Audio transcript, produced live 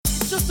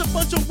just a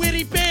bunch of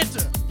witty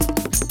banter.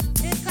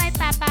 This way,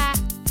 Papa.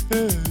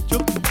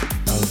 Jump.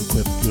 I have a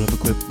quip. You have a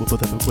quip. We'll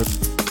both have a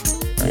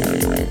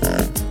quip.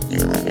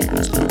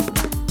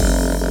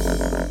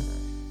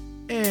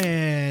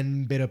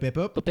 And bit up.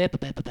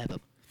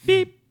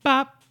 Beep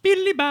bop,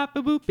 beedly bop,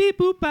 boop, beep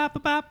boop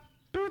bop bop.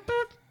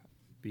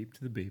 Beep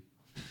to the beep.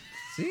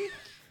 See?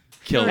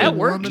 Killed That it.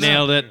 worked.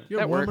 Nailed it. You're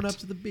That warming worked. up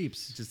to the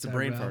beeps. It's just a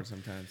brain Tyrell. fart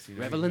sometimes. You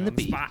know, Revel you're in the on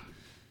beep. spot.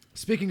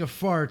 Speaking of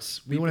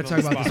farts, we Beeping want to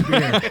on talk the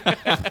about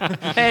this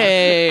beer.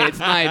 Hey, it's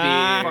my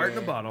beer. Fart in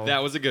a bottle.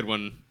 That was a good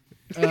one.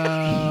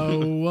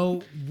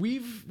 Well,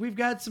 we've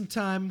got some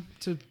time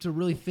to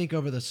really think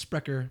over the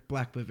Sprecher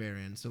Black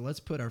Bavarian. So let's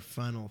put our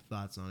final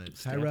thoughts on it.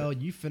 Stamp Tyrell,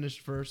 you finished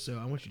first, so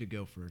I want you to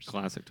go first.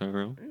 Classic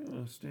Tyrell.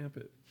 Yeah, stamp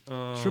it.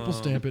 Triple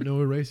stamp it, no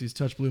erases,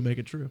 touch blue, make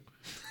it true.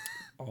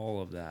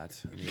 All of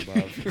that and the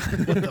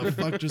above. What the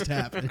fuck just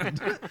happened?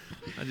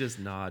 I just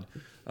nod.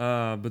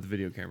 But the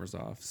video camera's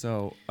off.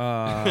 So,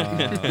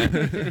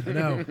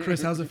 No,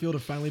 Chris, how's it feel to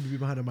finally be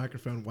behind a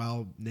microphone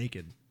while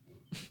naked?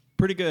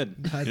 Pretty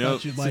good. I You know,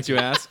 thought you'd like since you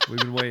it. asked. we've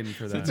been waiting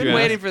for that. Since Been you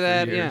waiting asked for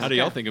that. years. Yeah. How do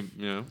y'all think of, What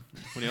do y'all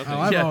think?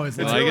 I've always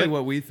That's liked really it.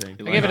 what we think.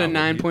 You I gave it a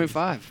like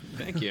 9.5.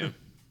 Thank you.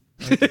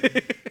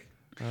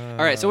 All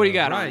right, so what do you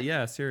got on Right, it?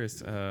 yeah,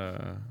 serious.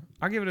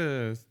 I'll give it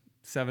a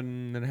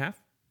 7.5.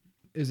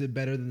 Is it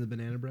better than the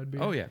banana bread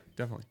beer? Oh yeah,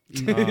 definitely.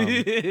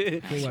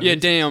 Yeah,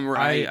 damn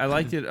right. I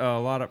liked it a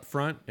lot up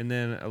front, and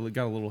then it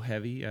got a little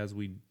heavy as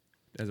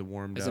it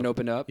warmed As up. it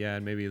opened up. Yeah,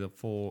 and maybe the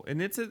full,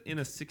 and it's in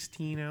a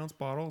 16-ounce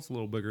bottle. It's a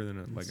little bigger than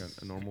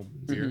a normal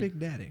beer. Big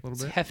Daddy. A little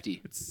It's bit.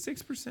 hefty. It's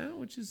 6%,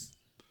 which is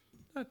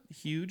not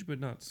huge, but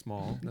not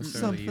small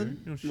necessarily either.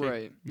 Something. You know, shake,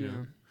 Right. you Yeah.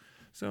 know.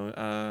 So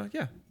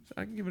yeah, so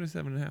I can give it a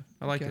 7.5.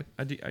 I like Okay.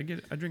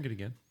 it. I drink it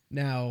again.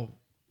 Now,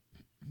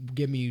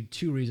 give me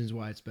 2 reasons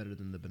why it's better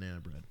than the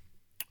banana bread.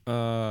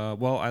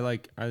 Well,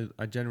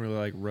 I generally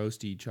like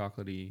roasty,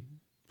 chocolatey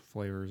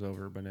flavors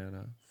over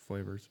banana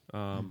flavors.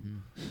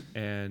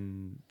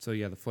 And so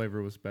yeah, the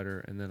flavor was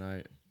better, and then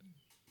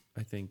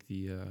I think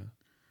the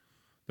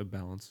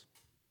balance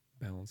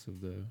of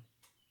the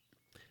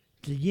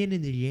The yin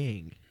and the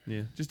yang.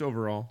 just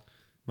overall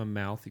my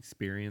mouth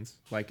experience,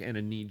 like in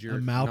a knee-jerk,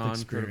 A mouth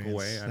non-critical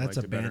experience. way. I That's liked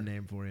a it better. band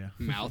name for you.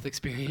 Mouth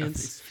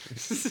experience.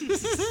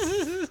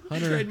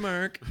 Hunter,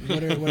 Trademark.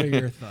 what are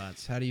your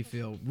thoughts? How do you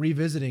feel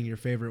revisiting your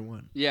favorite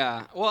one?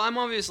 Yeah. Well, I'm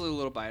obviously a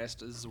little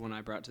biased. This is one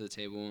I brought to the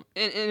table.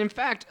 And in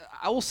fact,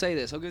 I will say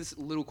this. I'll give this a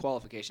little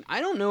qualification.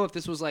 I don't know if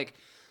this was like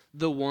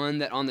the one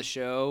that on the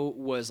show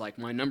was like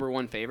my number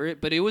one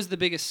favorite, but it was the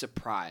biggest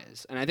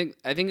surprise. And I think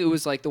it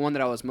was like the one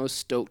that I was most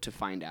stoked to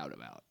find out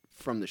about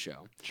from the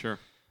show. Sure.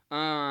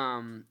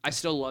 I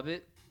still love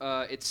it.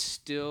 It's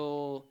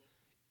still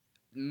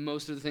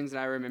most of the things that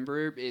I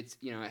remember. It's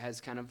it has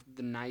kind of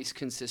the nice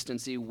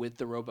consistency with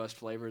the robust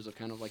flavors of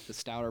kind of like the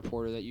stouter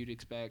porter that you'd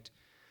expect.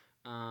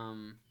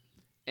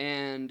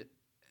 And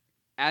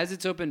as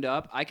it's opened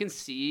up, I can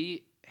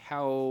see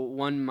how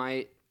one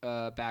might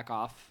back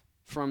off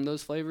from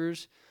those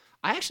flavors.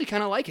 I actually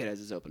kind of like it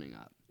as it's opening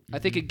up. I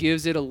think it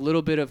gives it a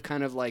little bit of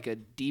kind of like a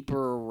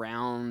deeper,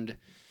 round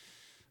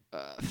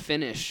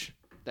finish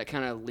that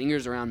kind of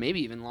lingers around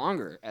maybe even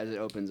longer as it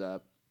opens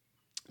up,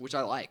 which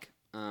I like.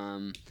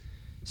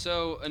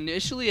 So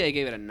initially I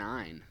gave it a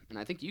 9, and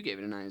I think you gave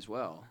it a 9 as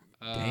well.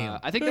 Damn.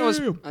 I think that was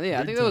Damn. I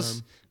think that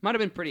was might have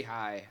been pretty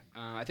high.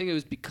 I think it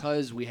was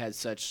because we had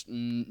such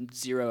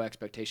zero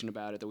expectation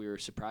about it that we were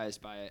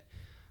surprised by it.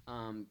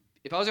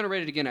 If I was gonna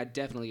rate it again, I'd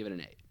definitely give it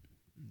an 8.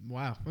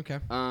 Wow. Okay.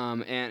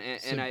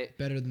 And So I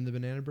better than the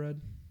banana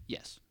bread.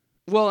 yes,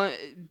 well,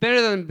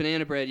 better than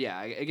banana bread. Yeah,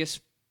 I guess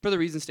for the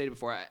reasons stated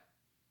before,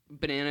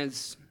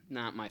 banana's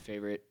not my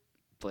favorite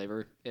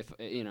flavor. If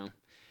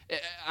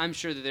I'm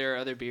sure that there are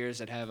other beers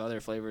that have other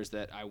flavors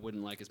that I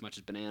wouldn't like as much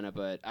as banana,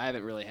 but I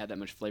haven't really had that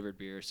much flavored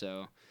beer,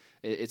 so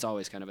it's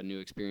always kind of a new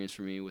experience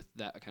for me with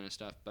that kind of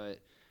stuff. But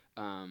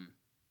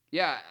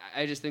yeah,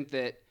 I just think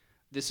that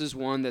this is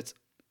one that's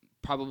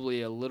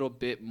probably a little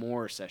bit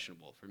more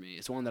sessionable for me.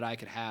 It's one that I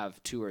could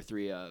have 2 or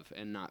 3 of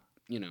and not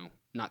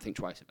think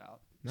twice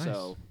about. Nice.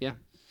 So yeah.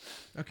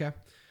 Okay.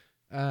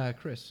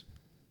 Chris,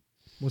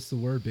 what's the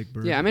word, Big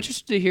Bird? Yeah, I'm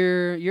interested to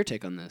hear your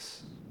take on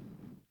this.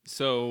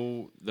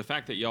 So the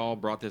fact that y'all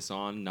brought this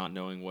on, not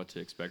knowing what to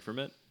expect from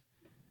it,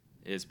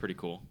 is pretty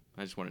cool.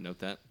 I just want to note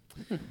that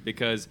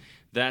because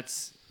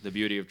that's the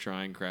beauty of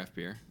trying craft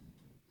beer.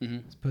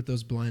 Let's put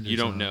those blinders. You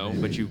don't on, know,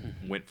 baby. but you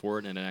went for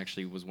it, and it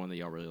actually was one that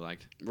y'all really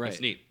liked. Right.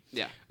 That's neat.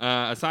 Yeah.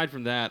 Aside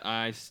from that,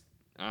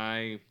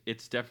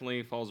 it's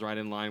definitely falls right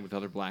in line with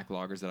other black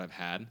lagers that I've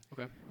had.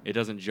 Okay. It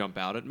doesn't jump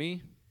out at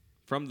me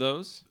from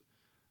those,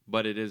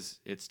 but it's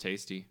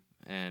tasty,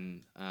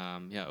 and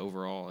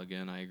overall,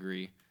 again, I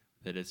agree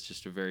that it's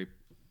just a very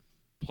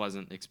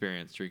pleasant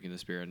experience drinking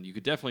this beer, and you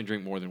could definitely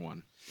drink more than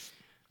one.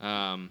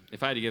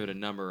 If I had to give it a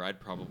number, I'd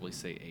probably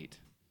say 8.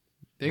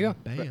 There you go.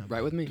 Bam.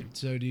 Right with me.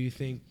 So, do you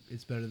think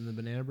it's better than the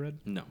banana bread?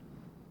 No,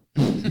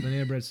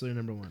 Banana bread's still your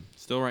number 1.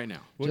 still right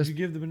now. What Just- did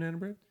you give the banana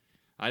bread?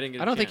 I didn't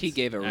get. I a don't think he chance,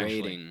 gave a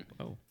actually, rating.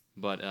 Oh,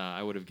 but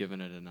I would have given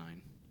it a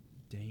 9.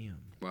 Damn.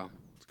 Wow.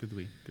 it's Good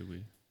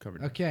we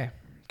covered. Okay.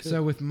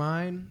 So with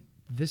mine,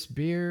 this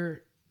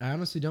beer, I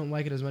honestly don't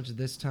like it as much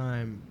this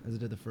time as I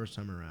did the first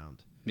time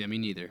around. Yeah, me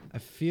neither. I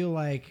feel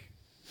like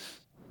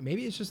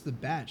maybe it's just the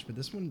batch, but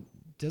this one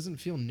doesn't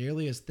feel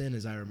nearly as thin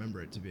as I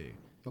remember it to be.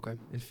 Okay.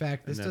 In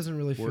fact, this And doesn't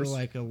really worse? feel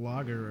like a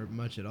lager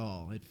much at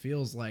all. It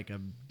feels like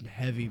a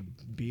heavy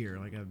beer,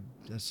 like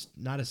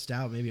not a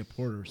stout, maybe a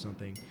porter or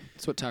something.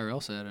 That's what Tyrell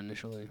said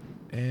initially.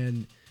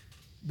 And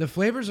the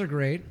flavors are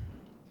great.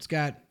 It's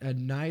got a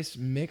nice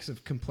mix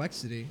of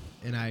complexity,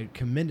 and I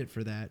commend it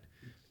for that.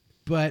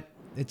 But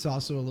it's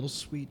also a little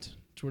sweet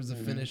towards the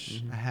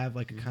finish. I have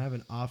like a kind of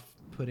an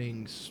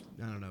off-putting,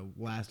 I don't know,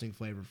 lasting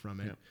flavor from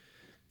it.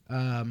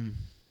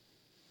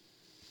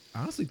 I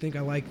honestly think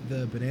I like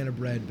the banana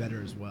bread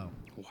better as well.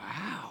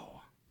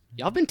 Wow.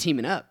 Y'all been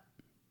teaming up.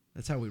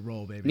 That's how we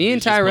roll, baby. Me and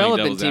He's just Tyrell playing have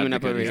been devil's teaming up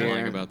advocate. over He's lying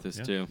here. about this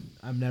Yeah. too.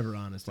 I'm never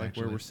honest, Like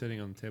actually. where we're sitting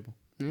on the table.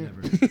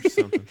 Never. Or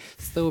something.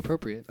 Still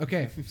appropriate.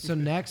 Okay, so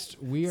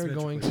next we are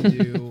going to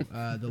do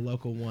the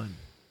local one.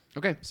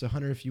 Okay. So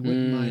Hunter, if you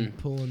wouldn't mind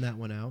pulling that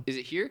one out, Is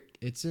it here?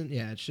 it's in.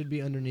 Yeah, it should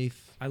be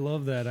underneath. I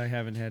love that I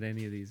haven't had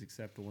any of these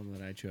except the one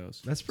that I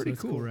chose. That's pretty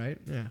it's cool, right?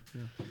 Yeah.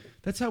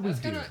 That's how we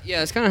do. Yeah,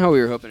 that's kind of how we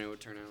were hoping it would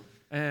turn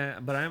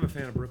out. But I am a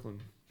fan of Brooklyn.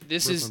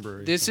 This Brooklyn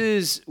Brewery, this so.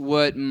 is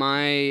what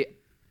my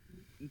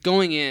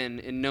going in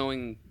and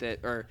knowing that,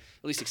 or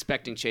at least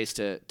expecting Chase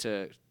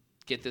to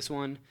get this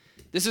one.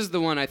 This is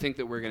the one I think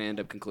that we're going to end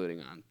up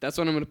concluding on. That's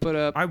what I'm going to put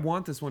up. I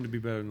want this one to be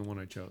better than the one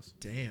I chose.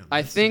 Damn.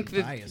 I that's think some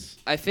that bias.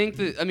 I think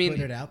that I Putting mean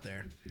it out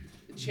there.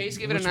 Chase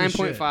gave it a Which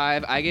we should.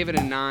 9.5. I gave it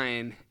a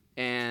 9,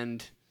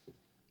 and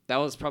that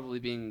was probably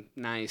being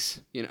nice,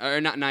 or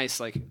not nice,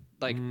 like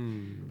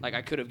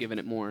I could have given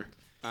it more.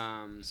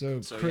 So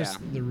Chris,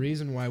 the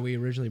reason why we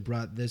originally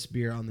brought this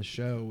beer on the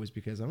show was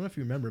because I don't know if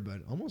you remember,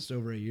 but almost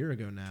over a year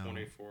ago now.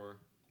 24.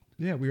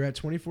 Yeah, we were at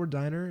 24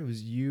 Diner. It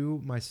was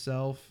you,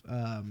 myself,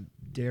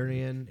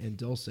 Darian, and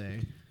Dulce. I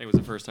think it was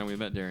the first time we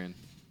met Darian.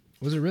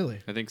 Was it really?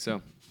 I think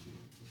so.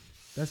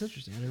 That's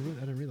interesting. I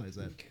didn't realize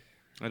that.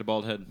 I had a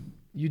bald head.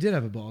 You did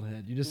have a bald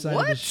head. You decided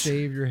to What?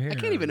 shave your hair. I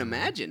can't even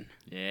imagine.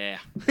 Yeah.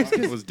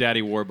 It was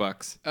Daddy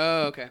Warbucks.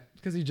 Oh, okay.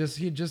 Because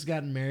he had just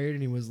gotten married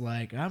and he was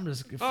like, I'm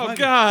just. Oh, fuck it."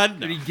 God.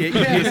 No. You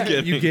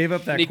gave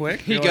up that He,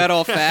 quick? he You're got like,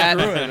 all fat,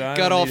 "Screw it, I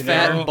got don't all need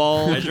fat hair." and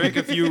bald. I drank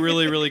a few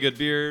really, really good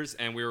beers,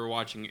 and we were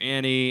watching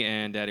Annie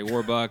and Daddy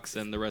Warbucks,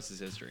 and the rest is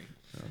history.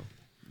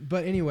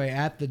 But anyway,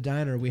 at the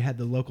diner, we had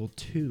the local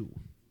 2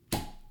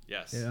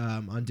 Yes.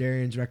 on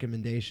Darian's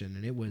recommendation,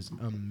 and it was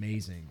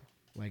amazing.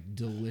 Like,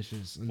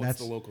 delicious. And What's that's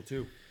the local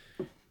too?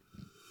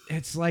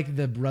 It's like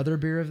the brother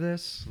beer of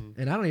this,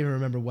 and I don't even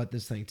remember what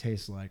this thing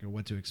tastes like or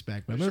what to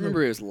expect. But I just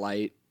remember it was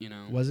light,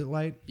 Was it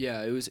light?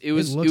 Yeah, it was. It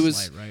looks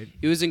light, right?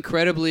 It was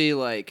incredibly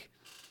like.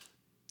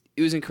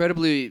 It was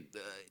incredibly.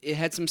 It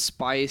had some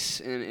spice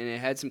and it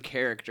had some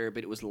character,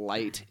 but it was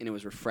light and it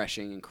was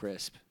refreshing and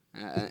crisp.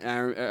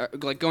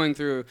 Like going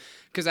through,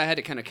 because I had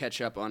to kind of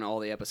catch up on all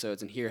the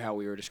episodes and hear how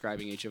we were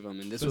describing each of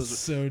them. And this was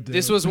so dope.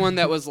 this was one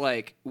that was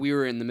like we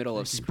were in the middle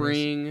of Thank you, Chris.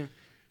 spring,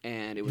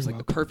 and it was You're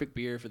like the perfect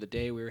beer for the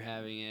day we were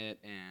having it.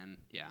 And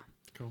yeah,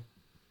 Cool.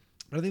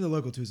 I think the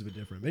local 2 is a bit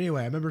different. But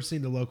anyway, I remember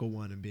seeing the local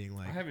one and being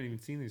like, I haven't even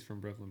seen these from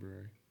Brooklyn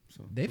Brewery.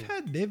 So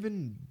they've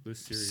been This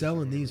series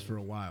selling or these whatever. for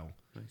a while.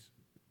 Nice.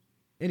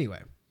 Anyway,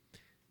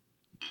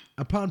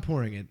 upon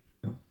pouring it,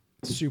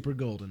 super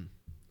golden,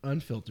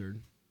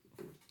 unfiltered.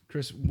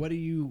 Chris, what do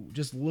you,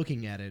 just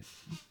looking at it,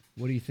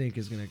 what do you think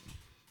is going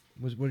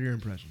to, what are your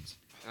impressions?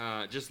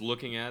 Just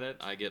looking at it,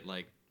 I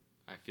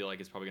feel like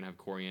it's probably going to have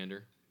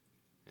coriander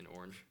and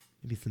orange.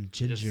 Maybe some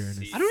ginger and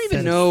see- I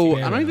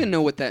don't even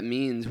know what that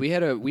means. We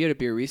had a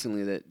beer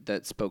recently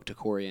that spoke to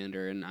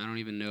coriander, and I don't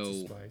even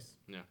know Spice.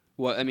 Yeah.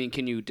 what. I mean,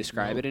 can you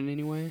describe it in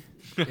any way?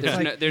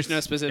 like- There's no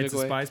specific It's a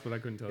way. spice, but I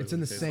couldn't tell you. It's what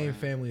in it the tastes same like.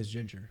 family as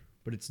ginger,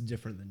 but it's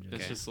different than ginger.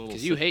 It's just a little.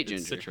 Because you hate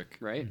it's ginger, citric.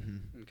 right? Mhm.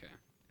 Okay.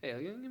 Hey,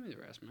 give me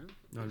the rest, man.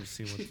 No, I'm just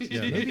seeing what.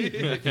 Yeah,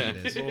 Yeah, I think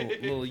it is.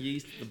 little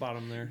yeast at the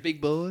bottom there.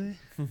 Big boy.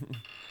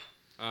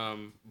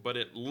 But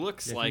it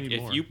looks Yeah, if you like need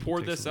if more, you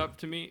poured take this some. up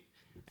to me,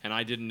 and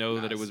I didn't know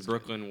that it was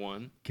Brooklyn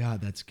one,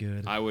 God, that's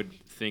good. I would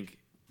think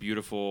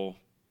beautiful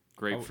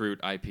grapefruit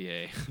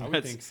IPA. I would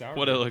That's think sour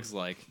what it cream. looks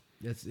like.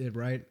 That's it,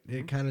 right?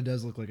 It kind of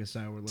does look like a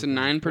sour. It's a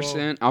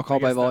 9% alcohol I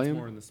by guess volume. That's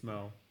more in the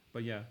smell,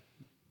 but yeah,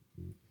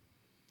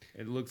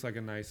 it looks like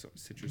a nice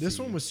citrusy. This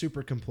one was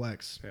super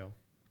complex, pale.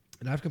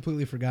 and I've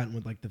completely forgotten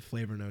what like the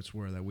flavor notes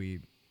were that we.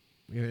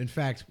 In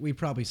fact, we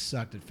probably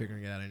sucked at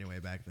figuring it out anyway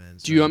back then.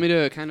 Do you want me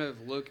to kind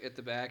of look at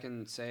the back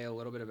and say a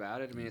little bit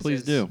about it? I mean, it Please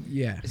says, do.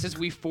 Yeah. It says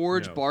we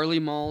forge No. barley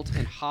malt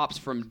and hops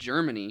from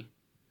Germany,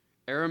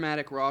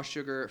 aromatic raw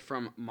sugar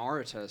from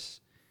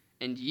Mauritius,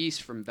 and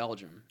yeast from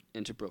Belgium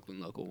into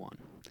Brooklyn Local 1.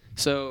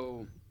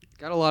 So,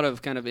 got a lot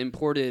of kind of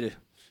imported.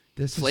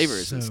 This flavors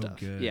is so and stuff.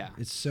 Good. Yeah.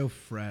 It's so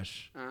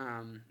fresh.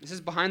 This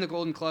is behind the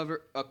golden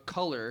color.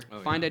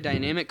 Oh, Find yeah. a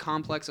dynamic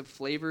complex of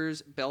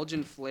flavors,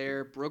 Belgian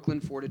flair,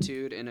 Brooklyn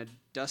fortitude, and a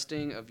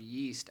dusting of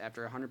yeast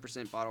after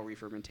 100% bottle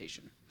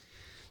re-fermentation.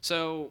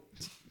 So,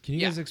 Can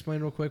you Yeah. guys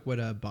explain real quick what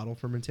a bottle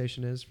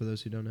fermentation is for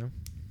those who don't know?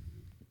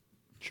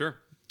 Sure.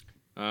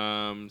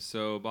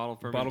 So bottle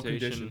Bottle fermentation.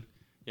 condition.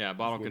 Yeah,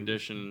 bottle what it is.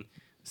 condition.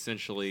 Slight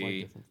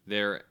Essentially,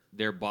 difference.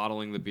 they're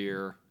bottling the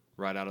beer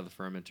right out of the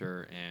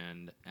fermenter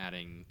and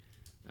adding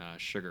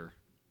sugar,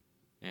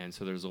 and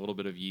so there's a little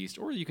bit of yeast,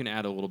 or you can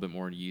add a little bit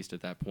more yeast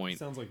at that point.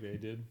 Sounds like they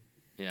did.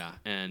 Yeah,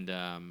 and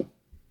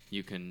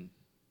you can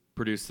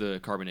produce the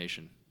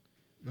carbonation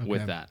Okay.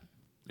 with that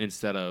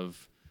instead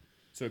of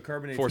So it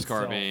carbonates force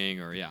itself carbing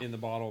or in the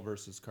bottle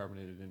versus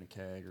carbonated in a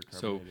keg or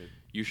So carbonated.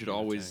 you should in a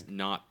always tank.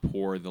 not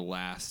pour the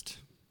last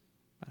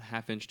about a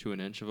half inch to an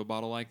inch of a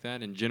bottle like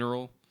that in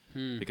general,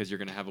 because you're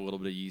going to have a little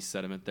bit of yeast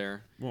sediment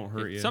there. Won't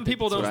hurt you. Some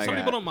people That's don't. what I Some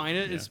got. people don't mind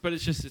it. Yeah. But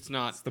it's just it's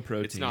not. It's the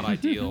protein. It's not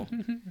ideal.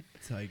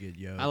 That's how you get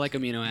yo. I like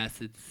amino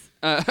acids.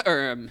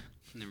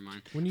 Never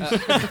mind. when you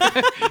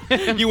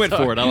You went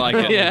for it. I like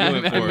it. Yeah, You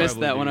went I for it. missed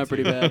that one up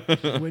pretty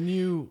bad. when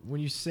you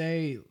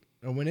say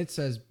or when it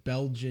says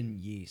Belgian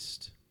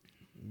yeast,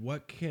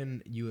 what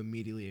can you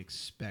immediately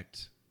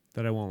expect?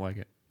 That I won't like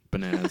it.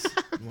 Bananas.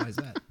 Why is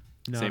that?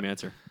 No. Same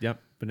answer. Yep,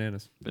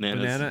 bananas.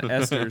 Bananas. Banana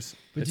esters.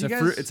 But it's do a you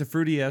guys- it's a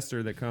fruity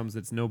ester that comes.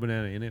 That's no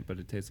banana in it, but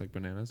it tastes like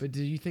bananas. But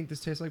do you think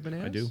this tastes like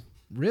bananas? I do.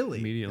 Really?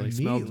 Immediately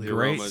smells The great.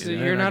 aromas, So yeah.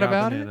 and you're then I not got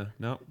about it? banana.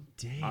 No,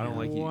 Damn. I don't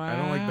like I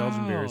don't like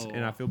Belgian beers, and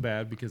I Wow. feel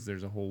bad because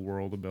there's a whole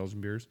world of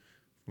Belgian beers.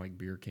 Like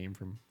beer came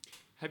from.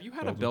 Have you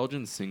had a Belgium.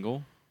 Belgian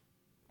single?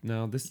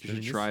 No, this You should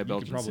this- try a you could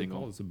Belgian probably single.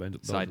 call this a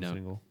Belgian Side note.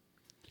 single.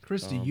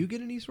 Chris, do you get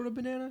any sort of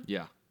banana?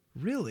 Yeah.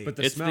 Really? But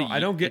the It's smell, the-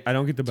 I don't get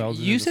the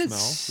Belgian You in the said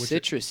smell,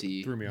 which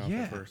citrusy threw me off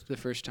Yeah. at first. the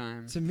first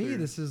time. to me,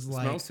 this is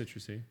like Smells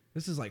citrusy.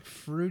 this is like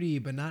fruity,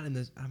 but not in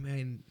this. I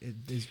mean,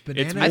 is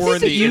banana. more I think in that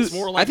the- you, it's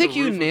more like I think the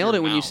you roof of nailed your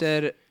it when you mouth.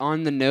 said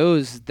on the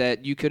nose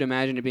that you could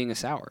imagine it being a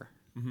sour.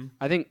 Mm-hmm.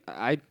 I think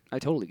I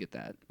totally get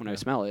that when I Yeah.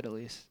 smell it at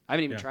least. I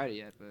haven't even Yeah. tried it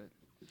yet, but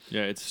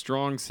Yeah, it's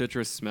strong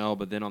citrus smell,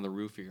 but then on the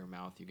roof of your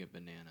mouth you get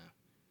banana.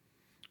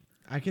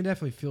 I can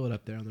definitely feel it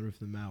up there on the roof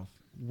of the mouth.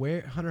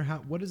 Where Hunter?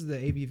 What is the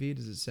ABV?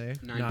 Does it say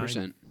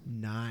 9%.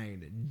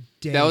 9?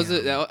 Damn. That was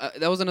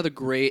that was another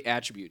great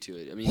attribute to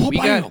it. I mean, we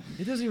got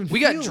It doesn't even. we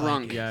got feel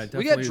drunk. Like it. Yeah, it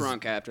we got definitely is.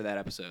 drunk after that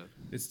episode.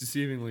 It's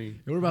deceivingly.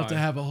 We're about to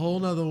high. have a whole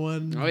nother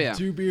one. Oh, yeah.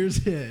 2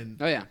 beers in.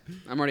 Oh yeah,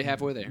 I'm already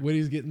halfway there.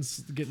 Woody's getting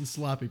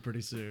sloppy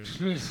pretty soon.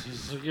 This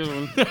is a good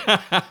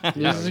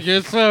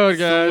episode,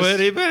 guys.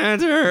 Sweaty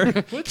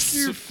banter. What's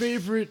your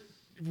favorite?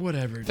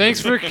 Whatever.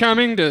 Thanks for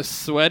coming to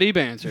Sweaty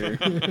Banter.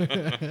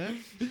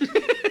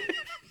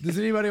 Does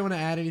anybody want to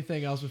add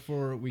anything else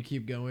before we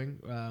keep going?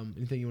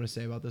 Anything you want to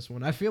say about this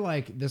one? I feel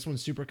like this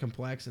one's super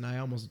complex, and I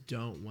almost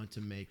don't want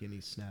to make any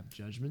snap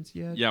judgments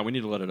yet. Yeah, we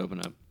need to let it open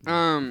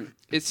up.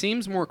 It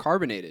seems more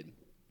carbonated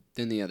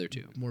than the other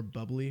two. More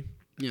bubbly.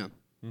 Yeah,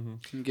 Mm-hmm.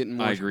 I'm getting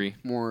more. I agree.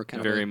 More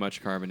kind Very of.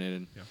 much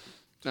carbonated.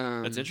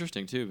 A, That's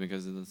interesting too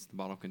because it's the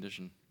bottle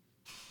condition.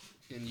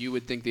 And you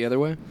would think the other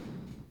way,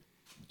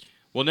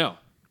 Well, no,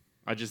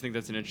 I just think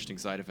that's an interesting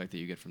side effect that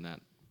you get from that.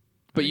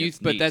 I but think you. it's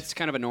But neat. that's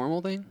kind of a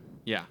normal thing.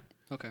 yeah.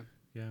 Okay.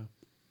 Yeah.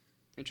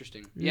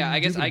 Interesting. Yeah, Yeah, I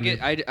guess give it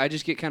a I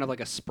just get kind of like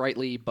a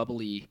sprightly,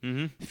 bubbly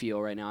Mm-hmm.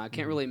 feel right now. I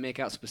can't really make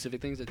out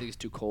specific things. I think it's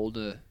too cold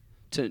to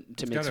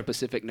make got a-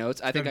 specific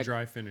notes. I Got think a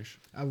dry finish.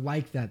 I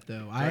like that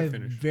though. I've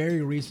finish.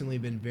 very recently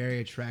been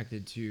very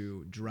attracted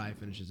to dry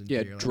finishes in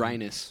yeah, beer. Like,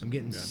 dryness. I'm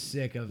getting Yeah.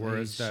 sick of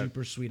Whereas a that-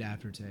 super sweet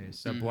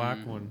aftertaste. That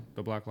black one,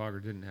 the black lager,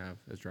 didn't have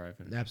as dry a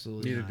finish.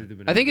 Absolutely Neither not. did the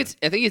banana.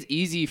 I think it's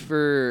easy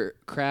for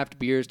craft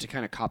beers to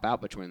kind of cop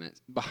out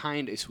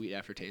behind a sweet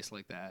aftertaste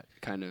like that.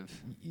 Kind of.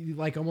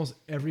 Like almost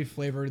every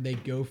flavor they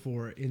go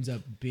for ends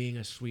up being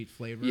a sweet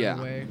flavor Yeah. in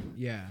a way.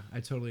 Yeah, I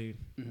totally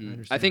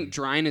understand. I think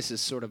dryness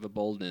is sort of a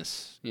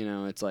boldness. You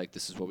know, it's like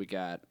this is what we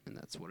got, and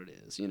that's what it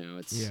is. You know,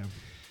 it's.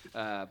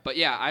 Yeah. But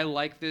yeah, I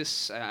like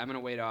this. I'm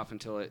gonna wait off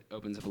until it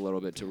opens up a little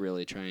bit to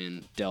really try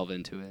and delve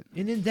into it.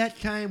 And in that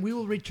time, we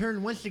will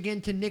return once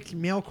again to Nick's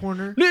Mail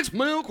Corner. Next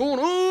mail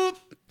corner.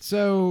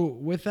 So,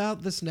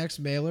 without this next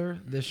mailer,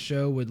 this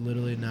show would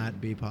literally not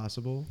be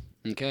possible.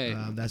 Okay.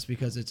 That's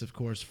because it's, of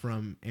course,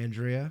 from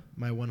Andrea,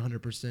 my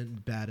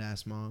 100%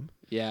 badass mom.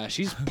 Yeah,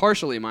 she's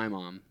partially my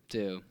mom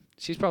too.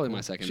 She's probably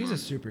my second. She's mom. a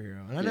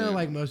superhero. And I know, Yeah.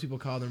 like, most people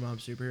call their mom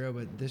superhero,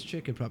 but this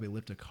chick could probably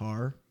lift a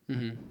car.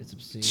 Mhm. It's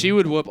obscene. She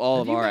would whoop all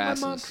Have of you our met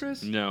asses. my mom,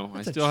 Chris? No,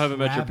 That's I a still haven't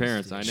met your travesty.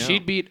 parents. I know.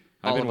 She'd beat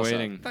I've all been of us up.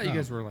 waiting. I thought you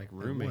guys Oh, were like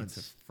roommates, once.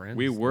 of friends.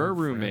 We were love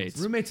friends. roommates.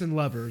 Roommates and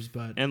lovers,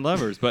 but And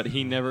lovers, but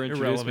he never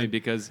introduced me Irrelevant.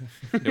 because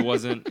it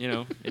wasn't,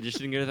 it just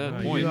didn't get to that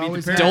No, point. you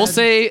always had- Dulce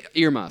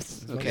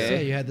earmuffs. Like I Okay.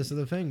 say, you had this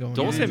other thing going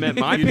Dulce on. met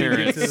my You didn't get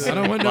parents to the- I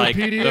don't want no like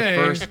the PDA.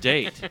 first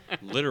date,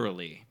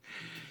 literally.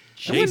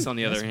 Chase, on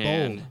the other That's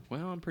hand, bold.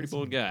 well, I'm a pretty That's a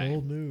bold guy.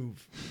 Bold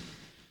move.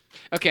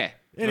 Okay.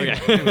 Anyway,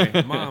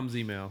 Anyway, mom's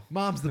email.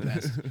 mom's the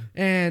best.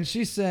 And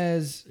she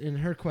says, and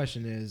her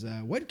question is,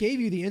 what gave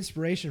you the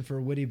inspiration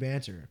for witty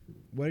banter?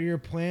 What are your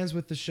plans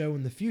with the show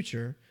in the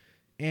future?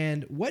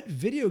 And what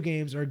video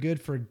games are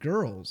good for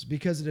girls?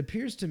 Because it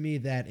appears to me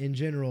that in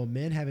general,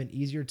 men have an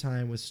easier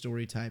time with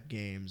story type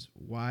games.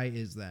 Why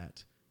is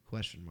that?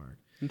 Question mark.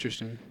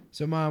 Interesting.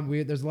 So, Mom,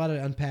 there's a lot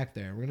to unpack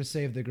there. We're gonna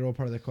save the girl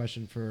part of the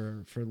question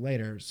for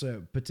later.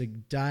 So, but to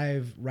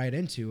dive right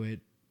into it,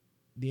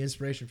 the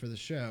inspiration for the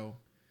show.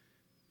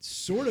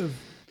 sort of.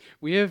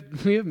 We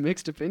have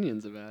mixed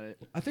opinions about it.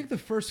 I think the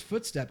first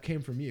footstep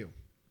came from you.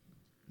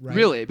 Right?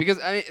 Really, because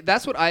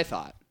that's what I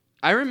thought.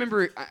 I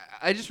remember.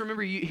 I just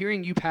remember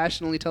hearing you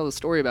passionately tell the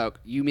story about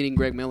you meeting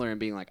Greg Miller and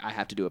being like, "I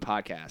have to do a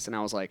podcast," and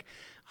I was like,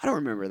 "I don't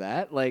remember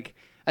that." Like,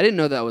 I didn't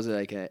know that was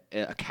like a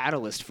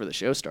catalyst for the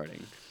show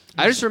starting.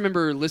 I just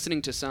remember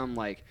listening to some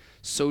like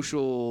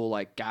social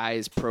like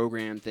guys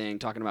program thing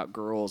talking about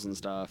girls and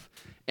stuff,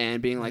 and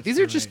being like, "These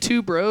are just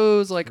two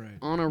bros like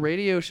on a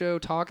radio show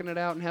talking it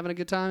out and having a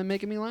good time and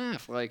making me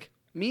laugh." Like,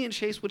 me and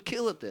Chase would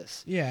kill at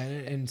this. Yeah,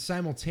 and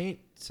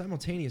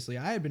simultaneously,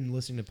 I had been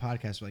listening to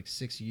podcasts for like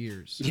 6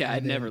 years. Yeah,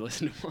 I'd never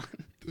listened to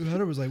one.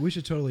 Hunter was like, "We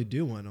should totally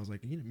do one." I was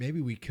like,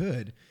 "Maybe we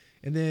could."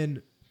 And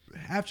then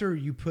after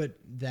you put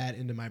that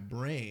into my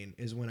brain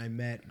is when I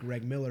met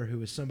Greg Miller,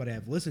 who is somebody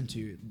I've listened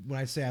to. When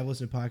I say I've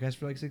listened to podcasts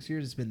for like 6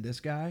 years, it's been this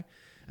guy.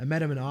 I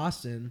met him in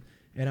Austin,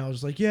 and I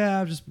was like, "Yeah,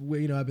 I've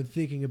been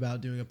thinking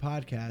about doing a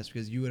podcast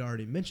because you had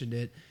already mentioned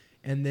it."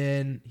 And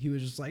then he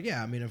was just like,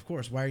 "Yeah, I mean, of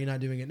course. Why are you not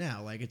doing it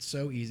now? Like, it's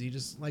so easy.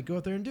 Just like go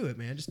out there and do it,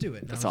 man. Just do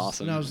it." That's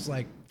awesome. And I was just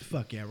like,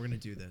 "Fuck yeah, we're gonna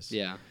do this."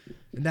 Yeah.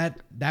 And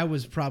that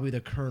was probably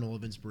the kernel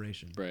of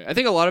inspiration. Right. I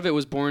think a lot of it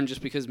was born just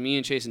because me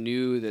and Chase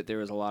knew that there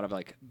was a lot of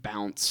like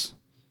bounce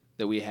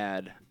that we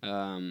had.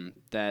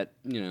 That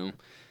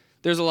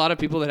there's a lot of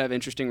people that have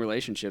interesting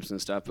relationships and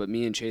stuff, but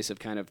me and Chase have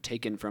kind of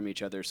taken from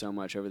each other so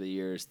much over the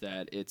years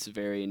that it's a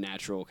very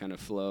natural kind of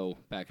flow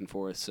back and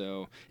forth.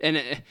 So,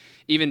 and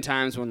even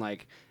times when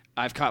like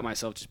I've caught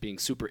myself just being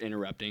super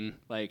interrupting,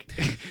 like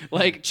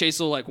Chase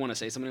will like want to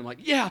say something. I'm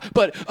like, yeah,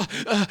 but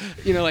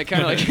like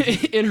kind of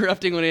like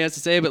interrupting what he has to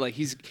say. But like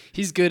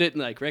he's good at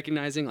like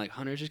recognizing like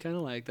Hunter's just kind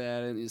of like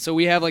that, and so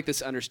we have like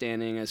this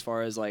understanding as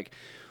far as like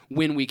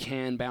when we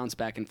can bounce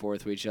back and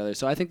forth with each other.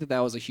 So I think that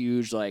was a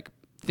huge like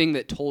thing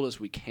that told us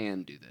we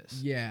can do this.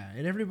 Yeah,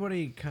 and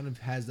everybody kind of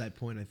has that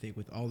point, I think,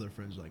 with all their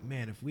friends. Like,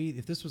 man,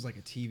 if this was like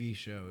a TV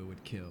show, it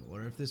would kill.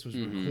 Or if this was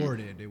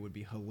recorded, it would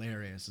be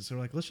hilarious. And so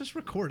we're like, let's just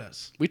record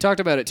us. We talked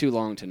about it too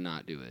long to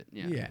not do it.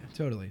 Yeah. Yeah,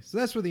 totally. So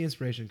that's where the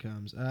inspiration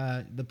comes.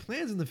 The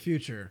plans in the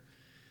future.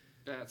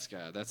 That's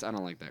I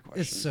don't like that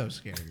question. It's so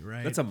scary,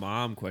 right? That's a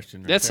mom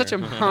question. Right That's there. such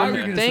a How mom. are you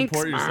going to Thanks,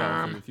 support yourself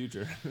Mom. in the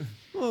future?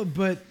 Well,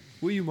 but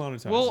Will you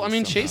monetize? Well, I this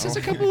mean, somehow? Chase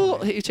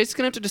is Chase is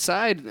gonna have to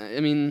decide.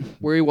 I mean,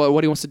 what he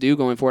wants to do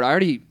going forward. I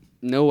already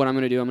know what I'm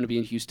gonna do. I'm gonna be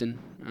in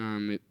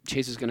Houston.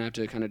 Chase is gonna have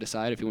to kind of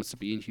decide if he wants to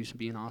be in Houston,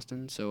 be in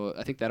Austin. So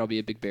I think that'll be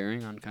a big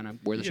bearing on kind of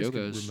where the You guys show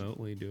could goes.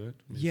 remotely do it.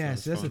 I mean, yes,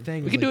 sounds that's the fun.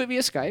 thing. We can do it via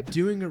Skype.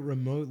 Doing it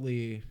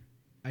remotely,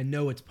 I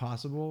know it's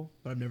possible,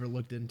 but I've never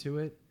looked into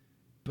it.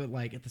 But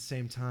like at the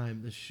same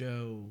time, the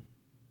show,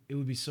 it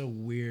would be so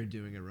weird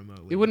doing it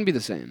remotely. It wouldn't be the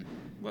same.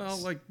 Well,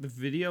 like the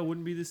video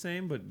wouldn't be the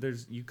same, but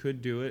you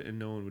could do it and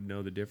no one would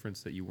know the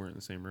difference that you weren't in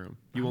the same room.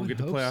 You I won't would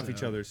get to play hope off each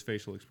so. ot's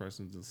facial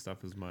expressions and stuff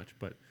as much,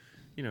 but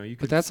you could.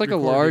 But that's like a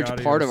record the large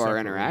audio part of our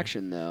separately.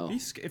 interaction, though.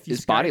 If you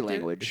is body Skyped it-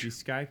 language. If you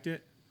Skyped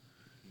it,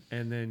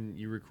 and then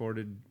you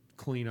recorded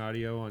clean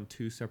audio on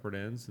two separate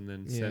ends, and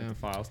then sent Yeah. the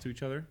files to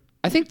each other,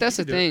 I think that's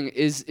the could do it. thing.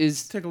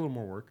 Is take a little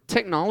more work.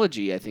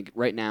 technology, I think,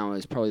 right now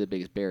is probably the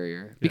biggest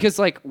barrier. Because,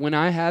 like, when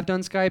I have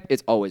done Skype,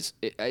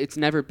 it's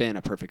never been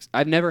a perfect...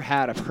 I've never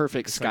had a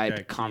perfect It's like Skype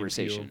that Key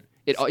conversation.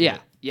 and Peele Yeah,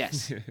 skit.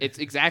 yes. It's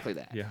exactly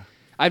that. Yeah.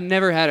 I've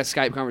never had a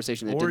Skype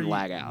conversation that Or didn't you,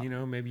 lag out.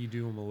 maybe you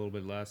do them a little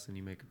bit less, and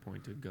you make a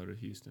point to go to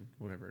Houston,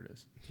 whatever it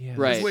is. Yeah,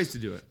 Right. There's ways to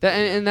do it.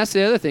 And that's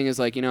the other thing is,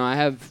 like, I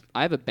have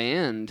a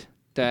band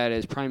that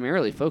is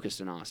primarily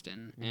focused in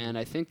Austin, and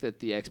I think that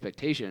the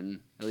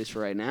expectation, at least for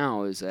right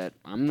now, is that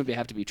I'm going to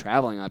have to be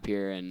traveling up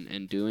here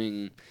and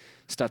doing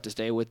stuff to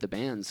stay with the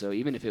band. So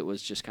even if it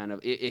was just kind of,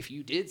 if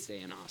you did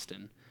stay in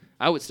Austin,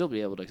 I would still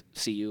be able to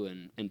see you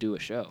and do a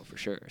show for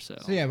sure. So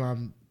yeah,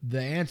 Mom,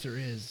 the answer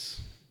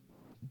is,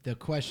 the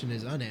question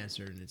is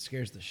unanswered, and it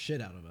scares the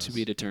shit out of us. To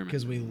be determined.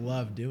 Because we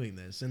love doing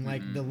this. And,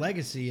 like, the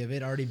legacy of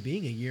it already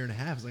being a year and a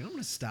half is like, I'm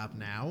going to stop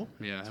now.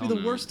 Yeah, It's hell be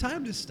the no. worst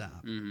time to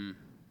stop. Mhm.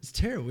 It's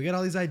terrible. We got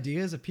all these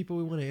ideas of people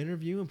we want to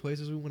interview and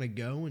places we want to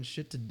go and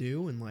shit to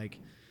do. And, like,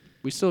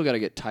 we still got to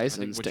get I think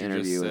Tyson's what to you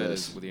interview just with said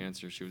us. is the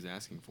answer she was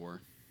asking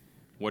for.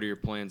 What are your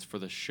plans for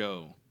the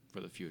show for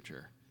the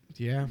future?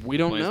 yeah, We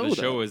don't Plans know. for the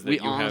though. show is that we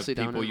you have honestly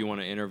don't people know. you want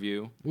to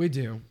interview. we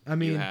do. I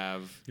mean, you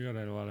have You got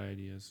a lot of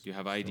ideas.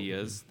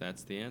 ideas.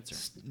 That's the answer.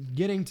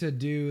 getting to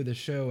do the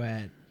show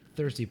at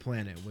Thirsty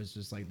Planet was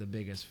just like the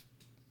biggest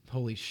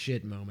holy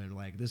shit moment.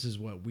 Like, this is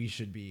what we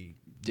should be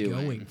Doing.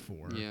 going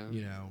for. Yeah.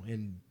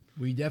 And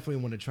we definitely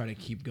want to try to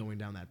keep going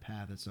down that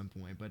path at some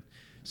point. But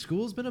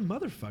school's been a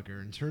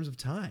motherfucker in terms of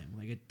time.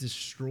 Like, it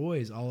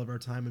destroys all of our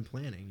time and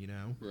planning,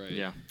 Right.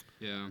 Yeah.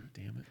 Yeah.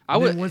 Damn it. I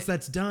And would. then once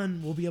that's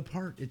done, we'll be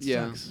apart. It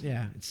Yeah. sucks.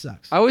 Yeah, it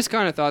sucks. I always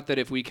kind of thought that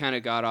if we kind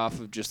of got off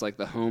of just like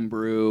the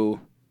homebrew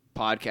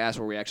podcast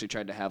where we actually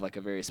tried to have like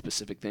a very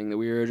specific thing that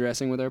we were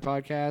addressing with our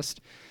podcast,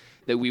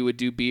 that we would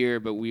do beer,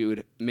 but we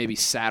would maybe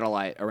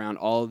satellite around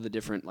all of the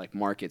different like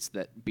markets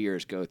that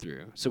beers go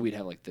through. So we'd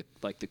have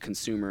like the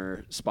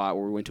consumer spot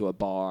where we went to a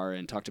bar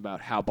and talked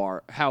about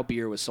how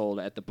beer was sold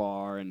at the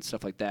bar and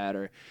stuff like that.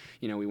 Or,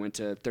 we went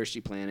to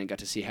Thirsty Planet and got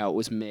to see how it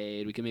was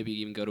made. We could maybe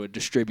even go to a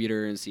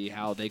distributor and see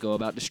how they go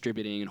about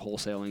distributing and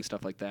wholesaling,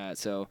 stuff like that.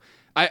 So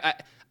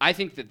I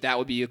think that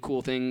would be a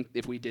cool thing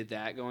if we did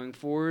that going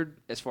forward,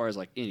 as far as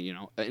like in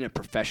a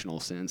professional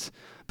sense.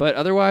 But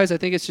otherwise, I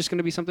think it's just going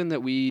to be something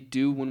that we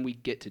do when we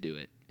get to do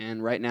it.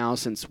 And right now,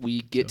 since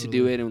we get to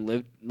do it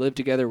and live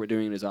together, we're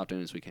doing it as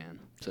often as we can.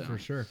 So For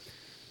sure.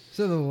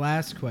 So the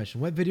last question: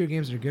 what video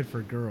games are good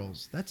for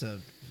girls? That's a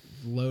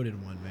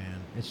loaded one, man.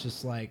 It's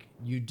just like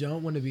you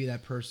don't want to be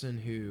that person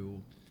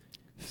who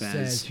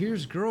says,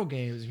 here's girl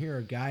games and here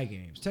are guy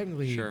games.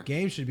 Technically,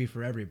 games should be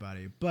for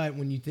everybody. But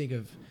when you think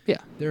of,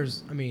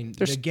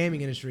 the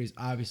gaming industry is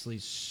obviously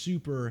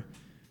super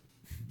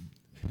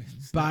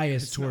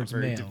biased towards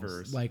males,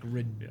 diverse. Like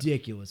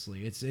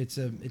ridiculously. Yeah.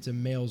 It's a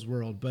male's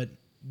world. But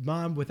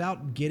Mom,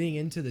 without getting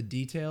into the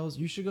details,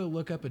 you should go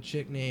look up a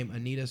chick named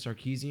Anita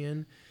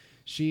Sarkeesian.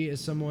 She is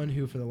someone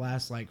who, for the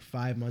last like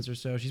 5 months or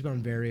so, she's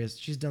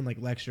done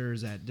like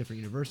lectures at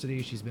different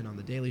universities. She's been on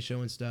the Daily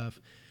Show and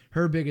stuff.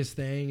 Her biggest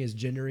thing is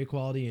gender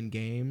equality in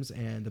games,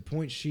 and the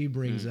points she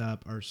brings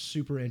up are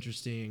super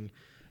interesting.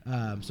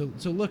 So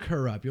look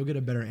her up. You'll get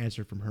a better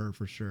answer from her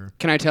for sure.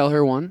 Can I tell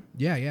her one?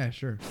 Yeah,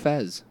 sure.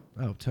 Fez.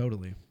 Oh,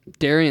 totally.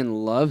 Darian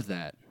loved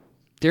that.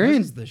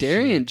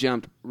 Darian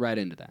jumped right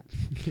into that.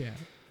 Yeah,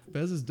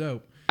 Fez is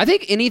dope. I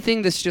think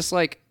anything that's just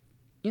like,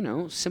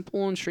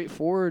 simple and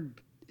straightforward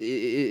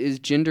is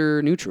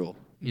gender neutral.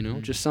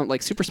 Just something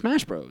like Super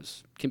Smash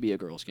Bros. Can be a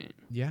girl's game.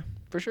 Yeah,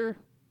 for sure.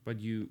 But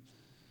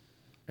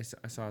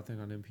I saw a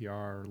thing on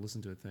NPR or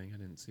listened to a thing. I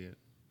didn't see it.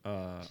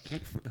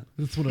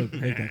 Just want to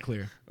make that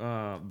clear.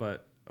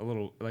 But a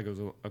little, like it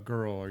was a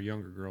girl or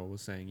younger girl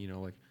was saying,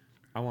 like,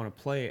 I want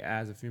to play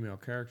as a female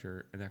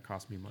character, and that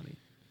costs me money.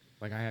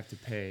 Like, I have to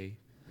pay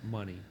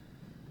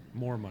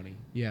more money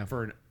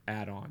for an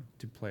add-on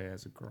to play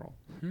as a girl.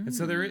 And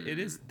so it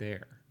is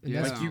there.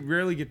 Yeah. Like, you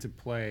rarely get to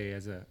play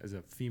as a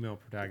female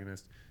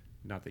protagonist.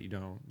 Not that you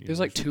don't. There's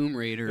like Tomb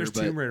Raider. There's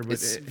but Tomb Raider, but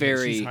it's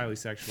very she's highly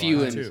sexualized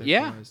few and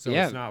too. So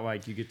it's not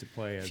like you get to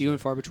play as few and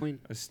far between.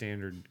 A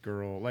standard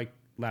girl like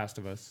Last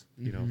of Us.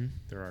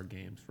 There are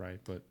games, right?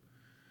 But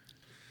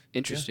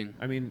interesting.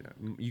 Yeah. I mean,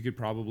 you could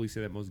probably say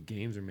that most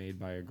games are made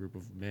by a group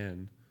of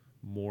men.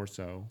 More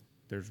so,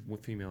 there's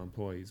female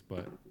employees,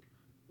 but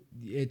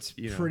it's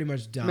pretty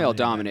much male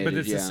dominated.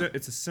 But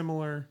it's a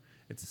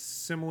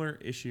similar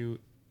issue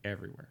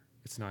everywhere.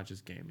 It's not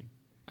just gaming.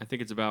 I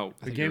think it's about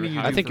the gaming.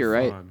 I think you're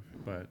right,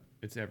 but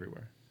it's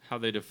everywhere. How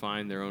they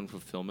define their own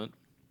fulfillment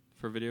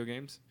for video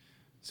games.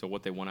 So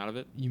what they want out of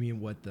it. You mean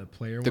what the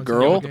player? The wants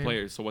girl. out of the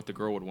player. So what the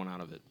girl would want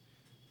out of it,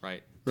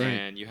 right?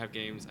 And you have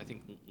games. I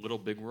think Little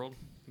Big World.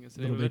 I think that's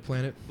the name Little of Big it.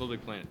 Planet. Little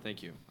Big Planet.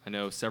 Thank you. I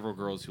know several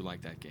girls who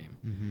like that game.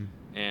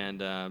 Mm-hmm.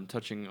 And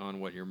touching on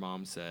what your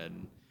mom said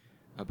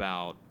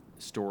about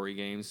story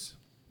games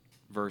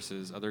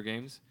versus other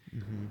games.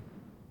 Mm-hmm.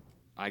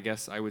 I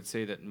guess I would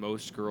say that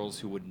most girls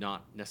who would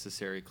not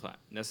necessarily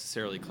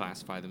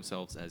classify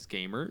themselves as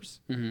gamers,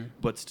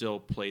 but still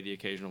play the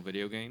occasional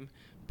video game,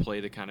 play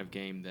the kind of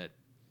game that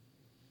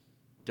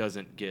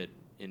doesn't get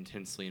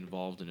intensely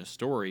involved in a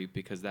story,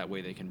 because that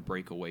way they can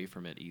break away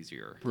from it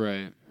easier.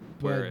 Right.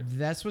 But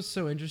that's what's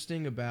so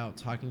interesting about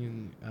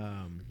talking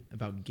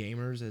about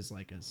gamers as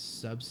like a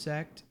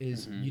subsect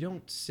is you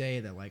don't say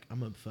that like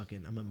I'm a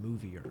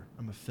movieer,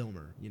 I'm a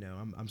filmer,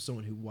 I'm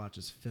someone who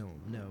watches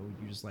film. No,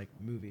 you just like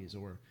movies,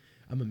 or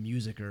I'm a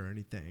musicer or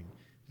anything.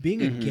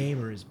 Being a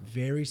gamer is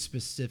very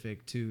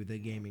specific to the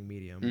gaming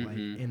medium, like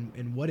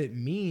and what it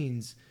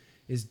means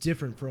is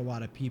different for a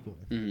lot of people.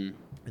 And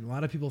a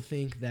lot of people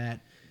think that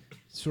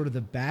sort of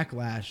the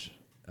backlash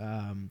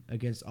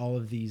against all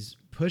of these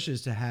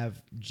pushes to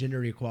have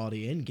gender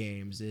equality in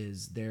games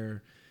is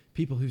they're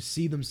people who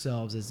see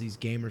themselves as these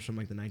gamers from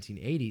like the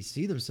 1980s,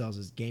 see themselves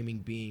as gaming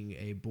being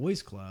a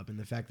boys club, and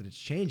the fact that it's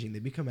changing, they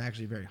become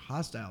actually very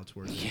hostile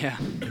towards it. Yeah.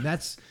 And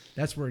that's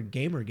where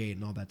Gamergate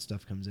and all that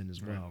stuff comes in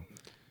as well.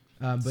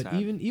 But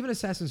even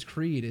Assassin's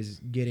Creed is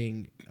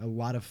getting a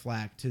lot of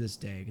flack to this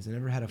day because they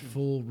never had a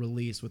full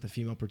release with a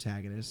female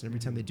protagonist. And every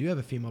time they do have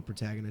a female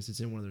protagonist, it's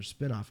in one of their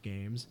spin-off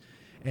games.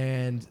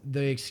 And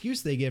the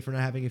excuse they get for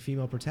not having a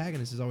female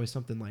protagonist is always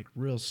something like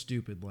real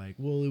stupid, like,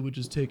 well, it would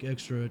just take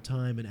extra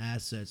time and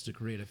assets to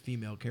create a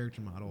female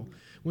character model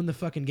when the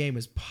fucking game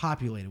is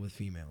populated with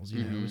females.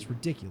 You know, it's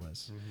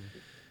ridiculous.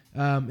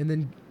 And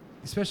then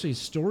especially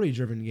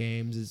story-driven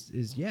games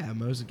is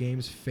most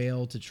games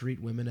fail to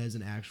treat women as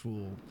an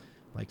actual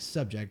like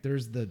subject.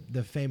 There's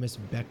the famous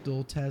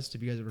Bechdel test.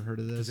 Have you guys ever heard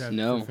of this? Is that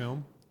No. for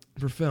film?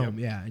 For film,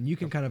 yeah, and you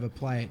can kind of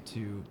apply it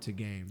to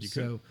games.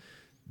 So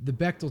the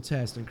Bechdel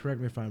test, and correct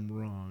me if I'm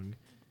wrong,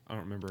 I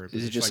don't remember it.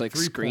 Is it It's just like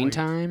 3 screen points.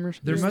 time or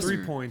something? There There's must 3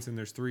 be- points and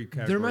there's 3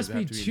 categories. there must that be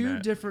have to 2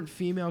 met different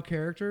female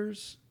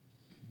characters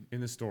in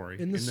the story.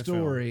 in the film.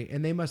 story,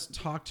 and they must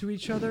talk to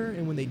each other.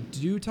 And when they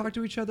do talk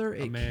to each other,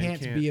 it man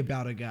can't can't- be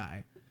about a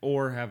guy.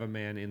 or have a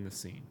man in the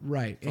scene.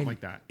 Right. Something And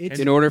like that. it's-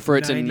 And In order for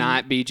it to 90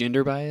 not be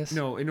gender biased.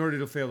 No, in order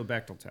to fail the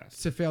Bechdel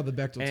test. To fail the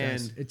Bechdel And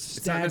test, it's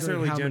not staggering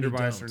necessarily how gender many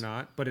biased or don't.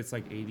 not, but it's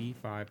like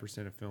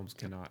 85% of films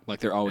cannot. Like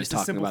they're always It's a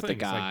talking simple about the thing.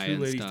 It's guy like two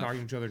and ladies stuff. talking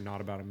to each other,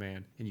 not about a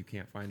man, and you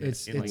can't find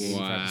It's it in like 85% of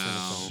Wow.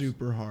 films.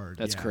 super hard.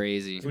 That's yeah.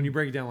 crazy. So when you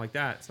break it down like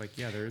that, it's like,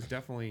 yeah, there is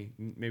definitely,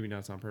 maybe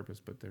not on purpose,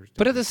 but there's.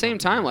 But at the definitely same something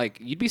time, there. like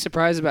you'd be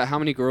surprised about how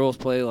many girls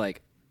play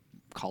like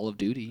Call of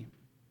Duty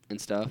and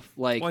stuff.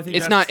 Like Well, I think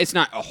it's that's-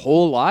 not a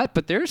whole lot,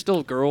 but there's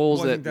still girls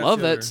Well, I that think that's love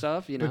the that other-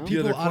 stuff. You know. But The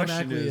people other question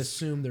automatically is-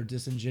 assume they're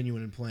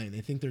disingenuous in playing.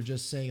 They think they're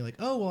just saying like,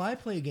 "Oh, well, I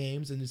play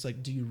games," and it's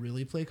like, "Do you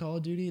really play Call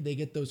of Duty?" They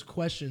get those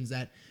questions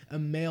that a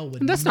male would.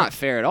 And that's not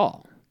fair at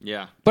all.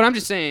 Yeah. But I'm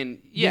just saying,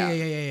 yeah.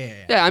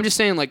 Yeah. I'm just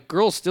saying, like,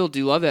 girls still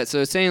do love that.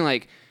 So it's saying,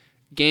 like,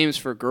 games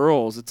for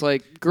girls. It's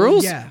like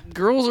girls,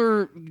 girls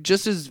are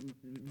just as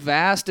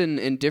vast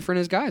and different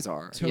as guys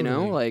are. Totally. You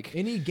know, like,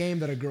 any game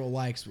that a girl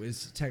likes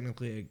is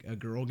technically a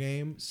girl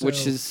game. So,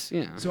 which is,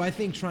 yeah. So I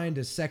think trying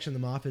to section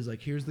them off as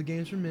like, here's the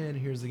games for men,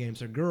 here's the games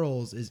for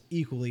girls, is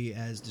equally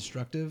as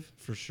destructive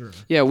for sure.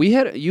 Yeah,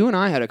 you and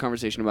I had a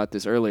conversation about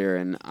this earlier,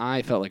 and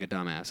I felt like a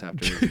dumbass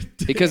after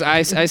because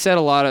I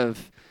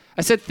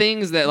said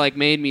things that like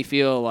made me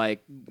feel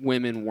like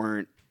women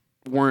weren't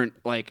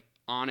like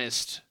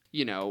honest,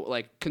 you know,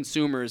 like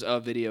consumers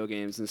of video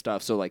games and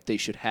stuff. So like they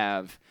should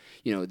have,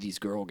 you know, these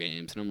girl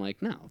games, and I'm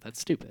like, no, that's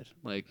stupid.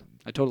 Like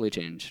I totally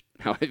changed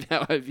how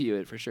I view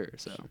it for sure.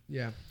 So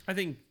Yeah. I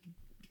think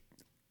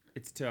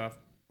it's tough.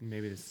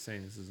 Maybe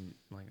saying this isn't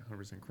like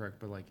 100% correct,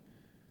 but like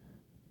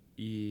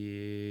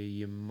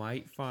you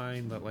might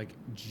find that like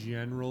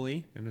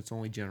generally, and it's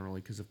only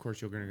generally because of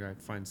course you're gonna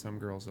find some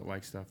girls that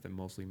like stuff that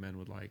mostly men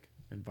would like,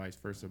 and vice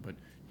versa. But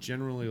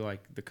generally,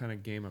 like the kind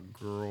of game a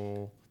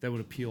girl that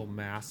would appeal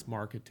mass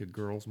market to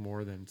girls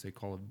more than say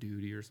Call of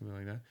Duty or something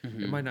like that,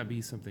 it might not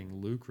be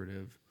something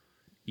lucrative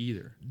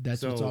either.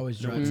 That's what's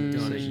always no one's driving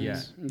done it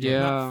decisions. yet. Yeah.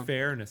 Not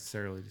fair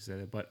necessarily to say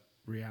that, but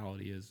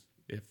reality is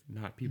if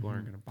not people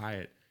aren't going to buy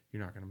it,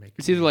 you're not going to make it.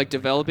 it's either like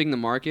developing the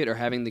market or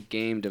having the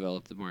game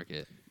develop the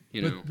market.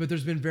 You know. But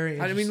there's been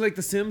very. I mean, like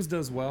The Sims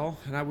does well,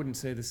 and I wouldn't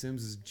say The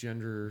Sims is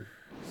gender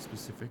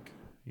specific.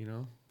 You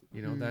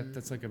know,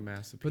 that's like a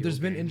massive. But there's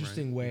been game,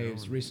 interesting right?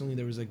 waves. Recently,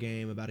 there was a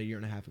game about a year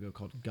and a half ago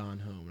called Gone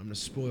Home. I'm going to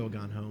spoil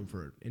Gone Home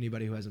for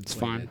anybody who hasn't It's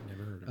played fine. it.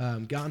 Never heard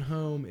of it. Gone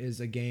Home is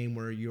a game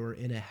where you're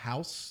in a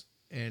house,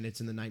 and it's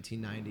in the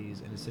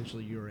 1990s, and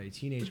essentially you're a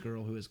teenage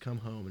girl who has come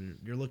home, and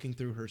you're looking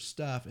through her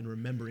stuff and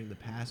remembering the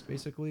past,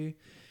 basically.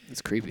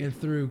 It's creepy. And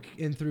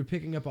through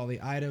picking up all the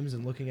items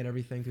and looking at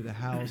everything through the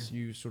house,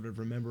 you sort of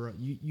remember.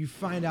 You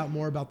find out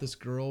more about this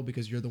girl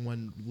because you're the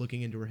one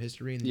looking into her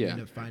history, and you Yeah.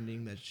 end up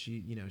finding that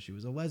she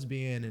was a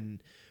lesbian,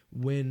 and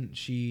when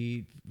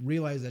she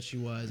realized that she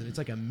was, and it's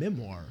like a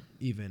memoir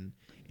even,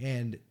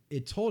 and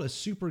it told a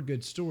super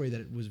good story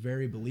that it was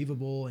very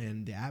believable,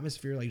 and the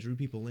atmosphere like drew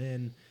people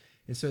in,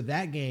 and so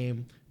that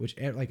game, which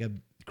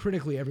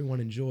critically everyone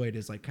enjoyed,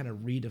 is like kind of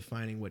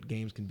redefining what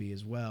games can be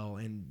as well,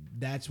 and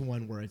that's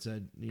one where it's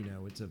a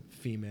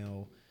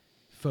female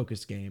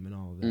focused game and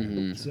all of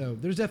that. So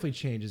there's definitely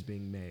changes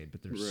being made,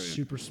 but they're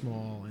super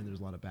small and there's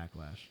a lot of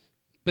backlash.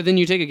 But then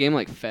you take a game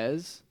like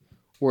Fez,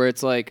 where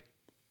it's like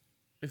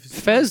If it's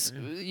Fez,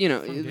 fun, yeah. you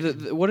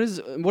know, what is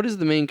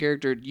the main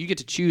character? You get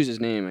to choose his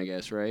name, I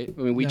guess, right?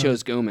 I mean, we No.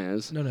 chose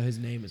Gomez. No, his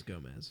name is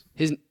Gomez.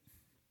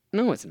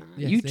 No, it's not.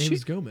 Yeah, you his name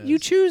is Gomez. You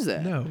choose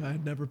that. No,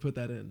 I'd never put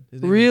that in.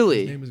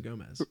 Really? His name is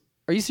Gomez.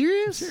 Are you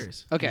serious? I'm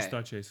serious. I Okay. just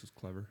thought Chase was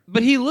clever.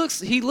 But he looks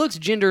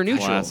gender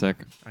neutral. Classic.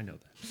 I know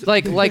that.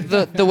 Like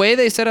the way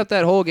they set up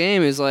that whole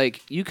game is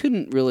like you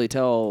couldn't really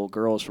tell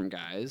girls from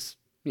guys,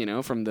 you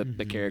know, from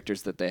the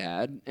characters that they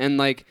had. And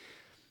like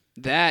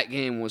that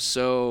game was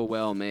so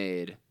well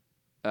made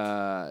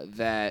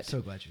that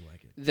So glad you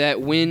like it. that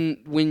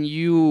when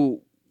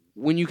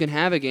you can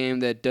have a game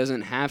that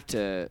doesn't have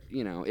to,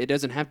 you know, it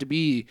doesn't have to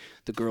be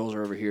the girls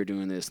are over here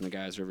doing this and the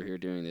guys are over here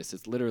doing this.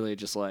 It's literally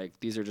just like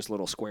these are just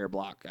little square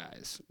block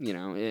guys, you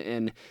know,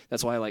 and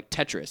that's why like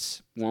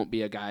Tetris won't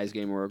be a guy's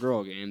game or a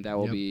girl game. That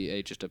will Yep.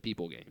 be just a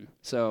people game.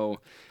 So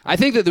I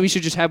think that we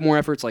should just have more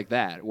efforts like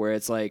that, where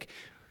it's like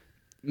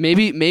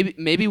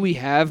maybe we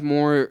have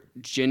more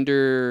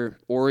gender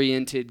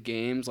oriented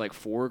games like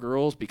for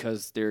girls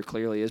because there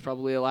clearly is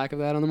probably a lack of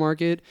that on the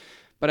market.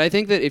 But I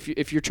think that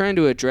if you're trying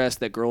to address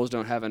that girls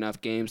don't have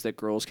enough games that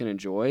girls can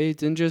enjoy,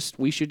 then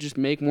we should just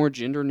make more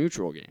gender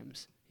neutral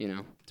games, you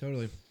know.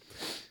 Totally.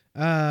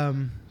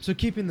 So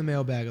keeping the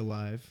mailbag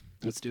alive,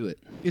 Let's do it.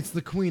 it's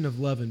the queen of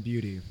love and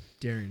beauty,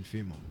 Darian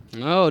Femel.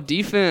 Oh,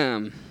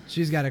 DFM.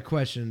 She's got a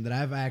question that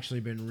I've actually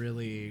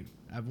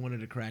I've wanted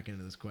to crack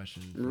into this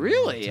question. for a long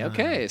Really? time.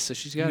 Okay, so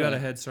she's got, You got a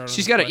head start on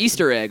She's this got an question?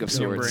 Easter egg of No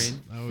sorts.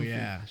 brain. Oh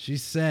yeah. She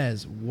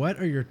says, "What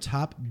are your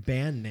top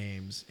band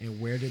names and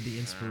where did the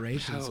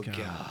inspirations Oh, come?"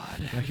 God.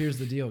 Now here's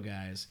the deal,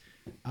 guys.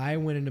 I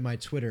went into my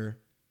Twitter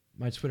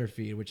my Twitter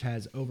feed, which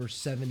has over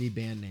 70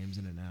 band names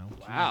in it now.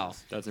 Wow.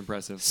 That's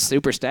impressive.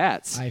 Super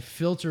stats. I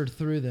filtered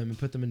through them and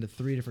put them into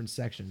 3 different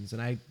sections,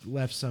 and I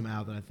left some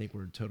out that I think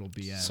were total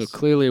BS. So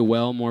clearly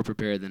well more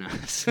prepared than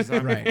us. 'Cause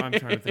I'm, Right. I'm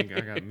trying to think.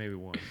 I got maybe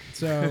one.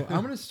 So I'm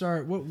going to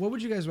start. What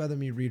would you guys rather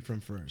me read from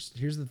first?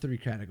 Here's the 3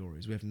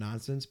 categories. We have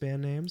nonsense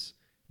band names,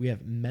 we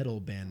have metal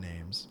band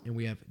names, and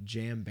we have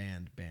jam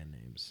band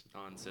names.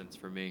 Nonsense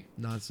for me.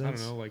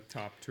 Nonsense? I don't know, like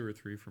top 2 or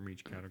 3 from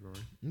each category.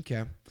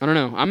 Okay. I don't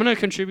know. I'm gonna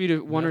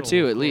contribute one or Metal,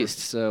 two of at course. least.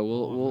 So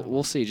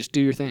we'll see. Just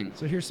do your thing.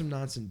 So here's some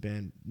nonsense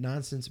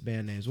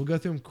band names. We'll go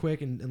through them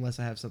quick unless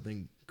I have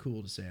something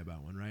cool to say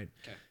about one, right?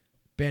 Okay.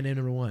 Band name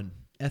number 1,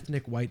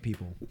 Ethnic White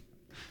People.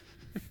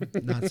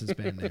 Nonsense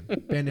band name.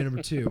 Band name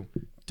number 2,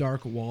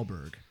 Dark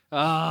Wahlberg.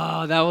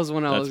 Oh, that was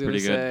one I That's was gonna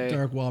pretty good. say.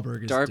 Dark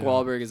Wahlberg is Dark dope.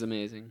 Wahlberg is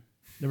amazing.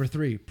 Number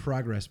 3,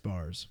 Progress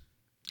Bars.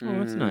 Oh,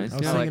 that's nice. I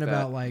was I like thinking that.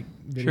 about like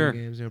video Sure.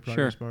 games,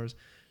 progress bars.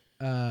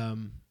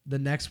 The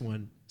next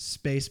one,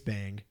 Space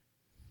Bang.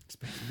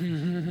 I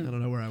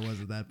don't know where I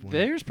was at that point.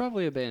 There's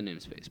probably a band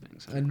named Space Bang.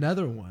 somewhere.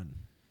 Another one,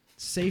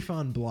 Safe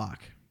on Block.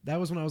 That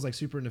was when I was like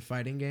super into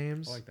fighting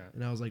games. I like that.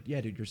 And I was like,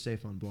 yeah, dude, you're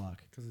safe on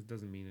block. Because it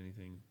doesn't mean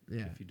anything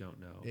Yeah. if you don't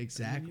know.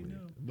 Exactly. And then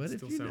you know. But It if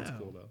still you sounds know.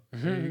 cool though.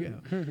 There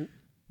you go.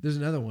 There's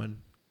another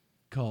one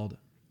called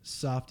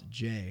Soft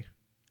J.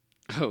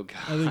 Oh god.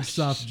 I think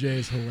Soft J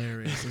is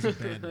hilarious as a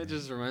band That name.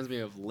 just reminds me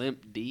of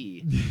Limp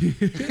D.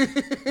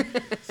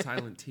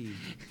 Silent T.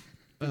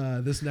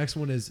 This next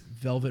one is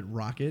Velvet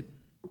Rocket.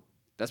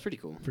 That's pretty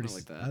cool. I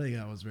like I that. think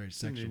that was very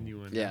It's an sexual.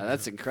 innuendo. Yeah,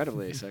 that's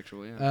incredibly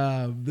asexual.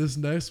 Yeah. This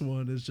next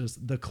one is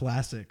just The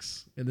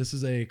Classics, and this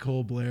is a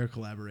Cole Blair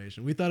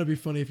collaboration. We thought it'd be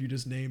funny if you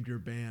just named your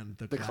band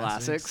The The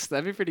classics.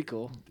 That'd be pretty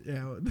cool.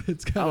 Yeah,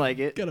 it's kind I of like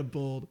it. Kind of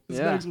bold. This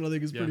Yeah. next one I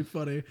think is Yeah. pretty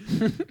funny.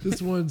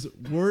 This one's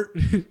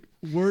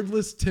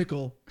Wordless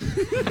Tickle.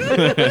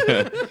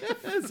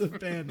 That's a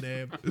band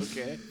name.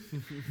 Okay.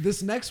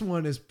 This next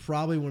one is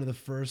probably one of the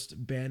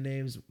first band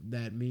names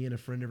that me and a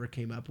friend ever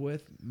came up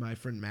with, my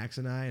friend Max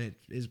and I, and it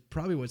is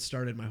probably what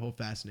started my whole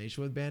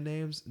fascination with band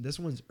names. This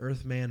one's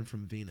Earthman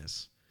from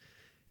Venus.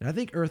 And I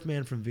think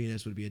Earthman from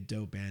Venus would be a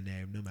dope band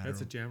name no matter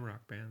That's a jam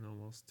rock band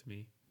almost to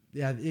me.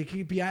 Yeah, it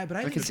could be, but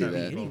I think can it see could be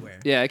that. anywhere.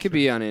 Yeah, it could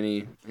be on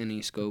any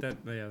scope. That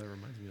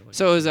reminds me of like.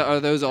 So are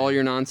those all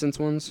your nonsense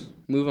ones?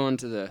 Move on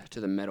to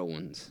the metal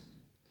ones.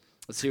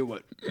 Let's hear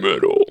what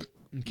metal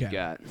you Okay.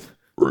 got.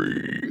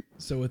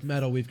 So with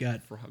metal, we've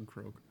got Frog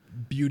Croak.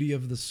 Beauty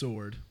of the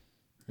Sword.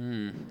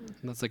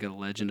 That's like a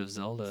Legend of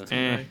Zelda. It's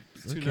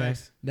too Okay.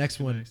 nice. Next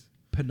Too one, nice.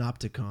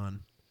 Panopticon.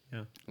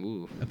 Yeah.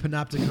 Ooh. A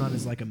Panopticon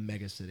is like a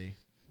megacity.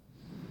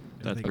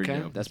 I That's think pretty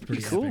Okay, dope. that's it's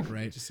pretty cool. epic, It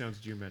right? just sounds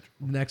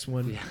geometrical. The next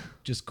one, Yeah.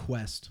 just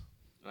Quest.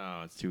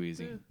 Oh, it's too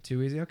easy.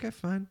 Too easy? Okay,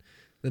 fine.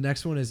 The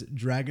next one is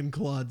Dragon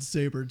Clawed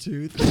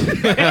Sabretooth.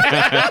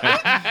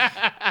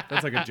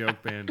 That's like a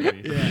joke band to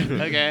me.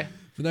 Yeah. Okay.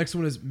 The next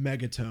one is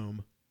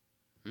Megatome.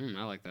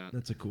 I like that.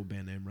 That's a cool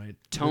band name, right?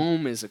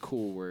 Tome is a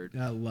cool word.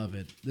 I love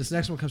it. This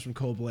next one comes from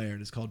Cole Blair,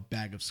 and it's called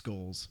Bag of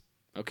Skulls.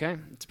 Okay,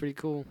 it's pretty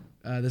cool.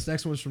 This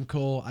next one's from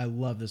Cole. I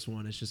love this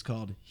one. It's just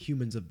called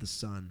Humans of the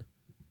Sun.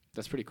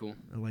 That's pretty cool.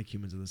 I like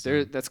Humans of the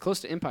Sun. That's close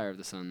to Empire of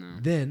the Sun though.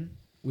 Then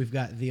we've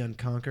got The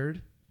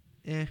Unconquered.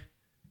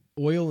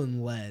 Oil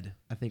and Lead.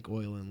 I think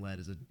Oil and Lead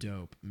is a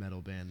dope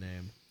metal band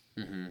name.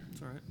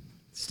 It's all right.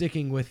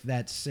 Sticking with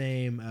that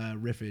same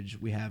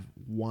riffage, we have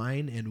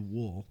Wine and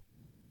Wool.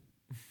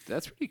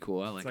 That's pretty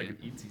cool. I like It's like it.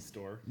 an Etsy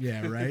store.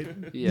 Yeah, right?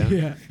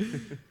 Yeah.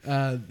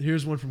 yeah.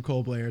 Here's one from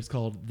Cole Blair. It's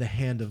called The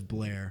Hand of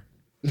Blair.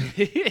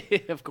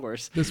 Of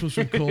course. This one's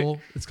from Cole.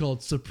 It's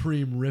called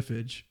Supreme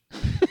Riffage.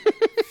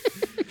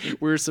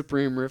 We're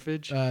Supreme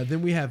Riffage.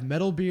 Then we have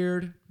Metal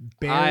Beard.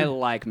 Bear. I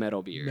like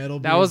Metal Beard. Metal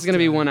that was Beard's gonna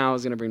be tight. one I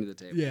was gonna bring to the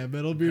table. Yeah,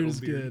 Metal Beard Metal is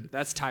Beard. good.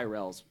 That's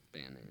Tyrell's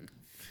band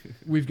name.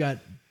 We've got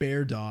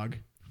Bear Dog.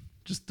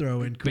 Just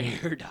throw in cool.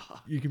 Bear Dog.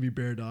 You can be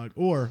Bear Dog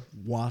or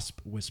Wasp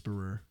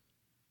Whisperer.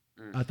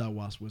 I thought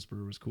Wasp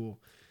Whisperer was cool.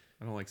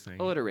 I don't like saying.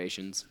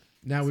 Alliterations.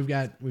 Now we've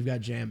got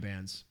jam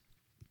bands.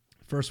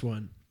 First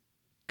one,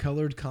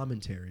 Colored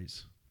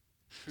Commentaries.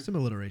 Some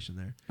alliteration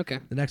there. Okay.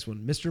 The next one,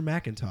 Mr.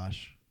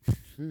 Macintosh.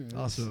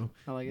 Also,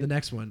 I like the it.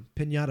 next one,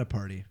 Pinata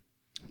Party.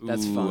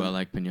 That's Ooh, fun. I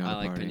like Pinata I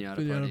like Party. Pinata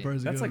Pinata Party.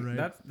 Party's a That's good like one,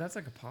 right? that's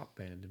like a pop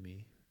band to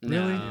me.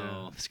 Really?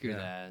 No, Yeah. screw Yeah.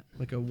 that.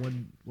 Like a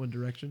one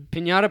direction.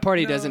 Pinata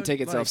Party No, doesn't take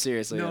like- itself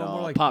seriously no, at all.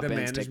 more like Pop the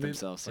bands take management,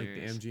 themselves like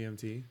serious. the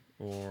MGMT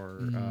or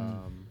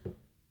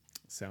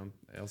sound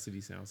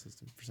LCD sound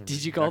system. For some Did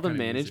reason. you call That them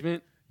kind of music.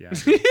 management? Yeah.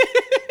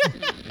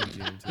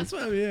 MGMT. That's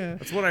what yeah.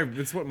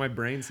 That's what my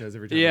brain says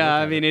every time. Yeah, I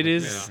I look mean at it it.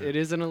 is. Yeah. It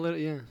is an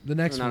alliteration. Yeah. The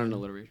next Or not one, an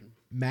alliteration.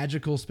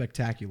 Magical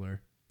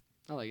Spectacular.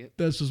 I like it.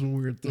 That's just when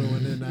we were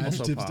throwing in Also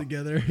adjectives pop.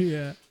 together.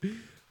 Yeah.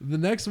 The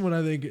next one,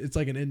 I think it's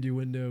like an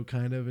innuendo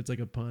kind of. It's like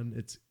a pun.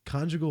 It's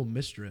Conjugal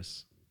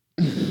Mistress.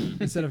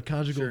 Instead of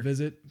conjugal Sure.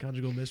 visit,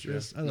 conjugal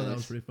mistress. I thought that was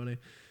Nice. pretty funny.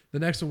 The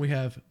next one we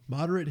have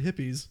Moderate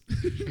Hippies.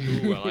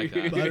 Ooh, I like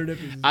that. Moderate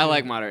Hippies. is I good.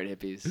 like moderate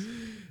hippies.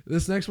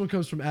 This next one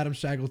comes from Adam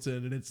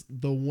Shackleton, and it's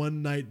The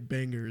One Night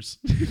Bangers.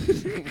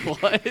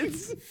 What?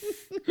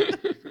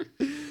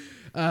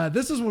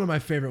 This is one of my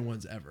favorite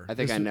ones ever. I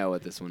think This I would- know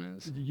what this one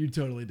is. You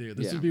totally do.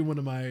 This Yeah. would be one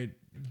of my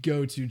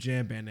go-to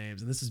jam band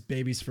names, and this is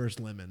Baby's First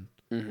Lemon.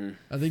 Mm-hmm.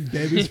 I think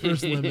Baby's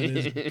First Lemon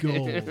is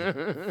gold.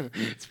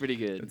 It's pretty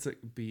good. It's like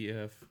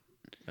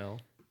BFL.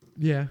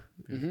 Yeah.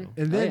 Mhm. And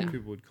Oh, then, yeah.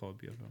 People would call it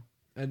BFL.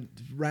 and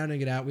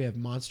rounding it out, we have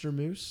Monster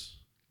Moose,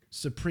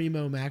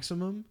 Supremo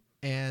Maximum,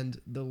 and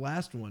the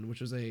last one,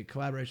 which was a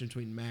collaboration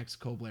between Max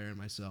Kobler and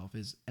myself,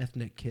 is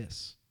Ethnic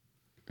Kiss.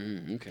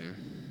 Okay.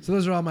 So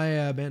those are all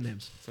my band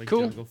names. It's like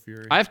Cool. Jungle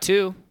Fury. I have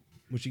two.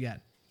 What you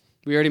got?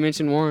 We already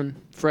mentioned one.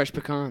 Fresh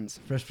Pecans.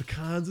 Fresh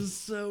Pecans is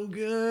so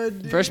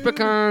good. Fresh dude.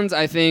 Pecans,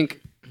 I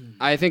think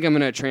I'm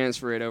gonna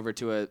transfer it over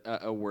to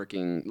a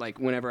working, like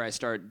whenever I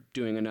start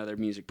doing another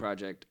music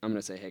project, I'm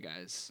gonna say, hey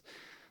guys,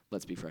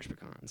 let's be Fresh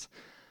Pecans.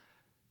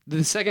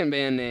 The second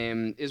band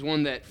name is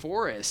one that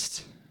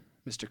Forrest,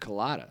 Mr.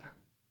 Colada,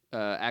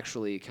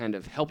 actually kind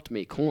of helped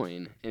me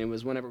coin, and it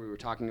was whenever we were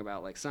talking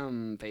about like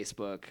some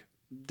Facebook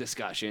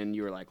discussion,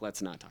 you were like,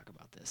 let's not talk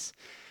about this.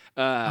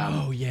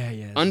 Oh yeah,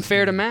 yeah. this is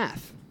Unfair to good.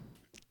 math.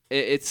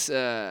 It's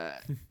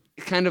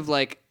kind of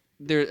like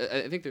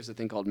I think there's a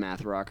thing called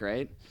math rock,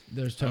 right?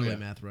 There's totally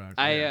math rock.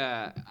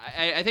 I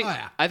think Oh,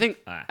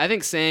 yeah. I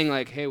think saying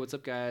like, hey, what's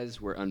up, guys?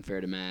 We're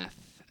unfair to math.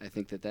 I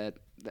think that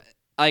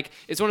like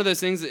it's one of those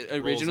things that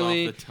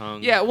originally Rolls off the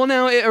tongue. Yeah, well,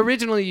 no,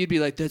 originally you'd be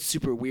like, that's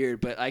super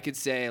weird, but I could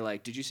say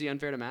like, did you see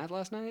Unfair to Math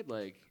last night?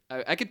 Like,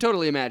 I could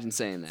totally imagine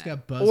saying that.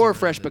 got buzz Or around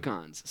Fresh it.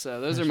 Pecans.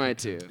 So those are my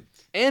two,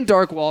 and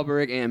Dark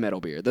Wahlberg and Metal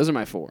Beer. Those are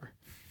my four.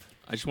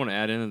 I just want to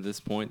add in at this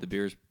point, the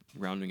beer's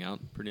rounding out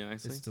pretty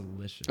nicely. It's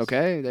delicious.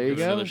 Okay, there you Give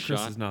it go. another Chris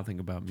shot. is not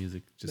thinking about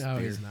music. Just No,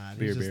 beer. he's not.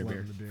 Beer, he's just beer,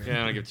 loving beer. the beer.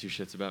 Yeah, I don't give two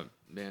shits about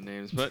band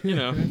names, but you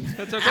know,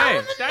 that's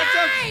okay. That's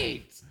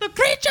okay. The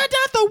creature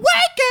doth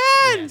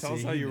awaken! Tell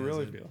us how you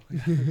really feel.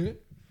 All You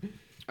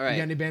got right,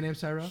 any band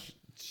names, Tyro?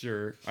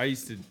 Sure. I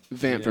used to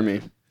vamp for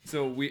me.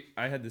 So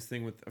I had this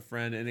thing with a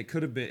friend, and it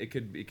could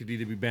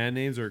either be band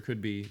names or it could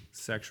be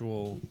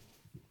sexual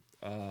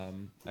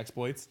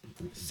exploits.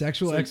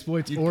 Sexual So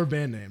exploits or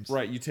band names.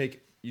 Right. You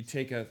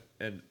take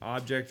an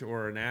object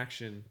or an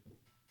action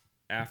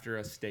after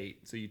a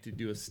state. So you to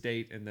do a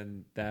state and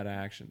then that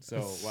action.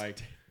 So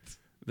like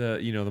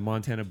the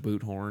Montana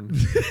boot horn.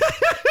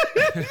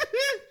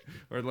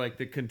 Or like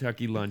the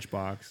Kentucky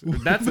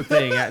lunchbox. That's a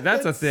thing.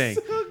 That's a thing.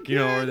 You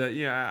know,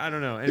 or I don't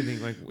know,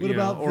 anything like What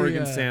about the,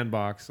 Oregon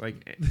sandbox.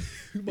 Like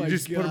My you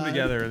just put them God.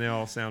 together and they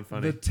all sound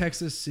funny. The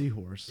Texas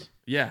Seahorse,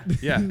 Yeah.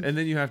 And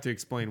then you have to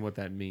explain what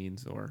that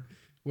means or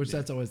which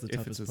that's always the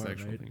if it's toughest a part,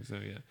 sexual right? thing.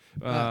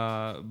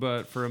 So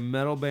but for a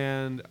metal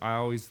band, I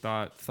always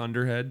thought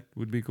Thunderhead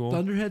would be cool.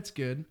 Thunderhead's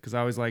good. Because I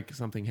always like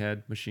something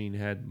head, machine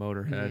head,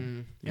 motor head,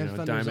 And Diamond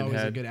Thunder's always a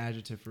head. good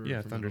adjective for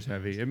Yeah, for Thunder's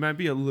metal heavy. bands. It might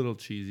be a little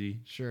cheesy,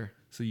 Sure.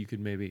 so you could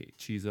maybe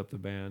cheese up the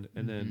band.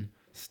 And then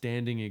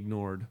Standing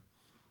Ignored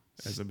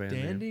as a band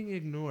name. Standing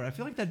Ignore. I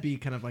feel like that'd be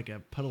kind of like a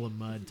Puddle of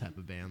Mud type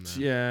of band,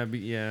 though.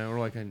 Yeah, or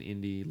like an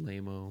indie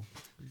lame-o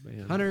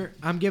band. Hunter,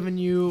 I'm giving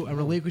you, I'm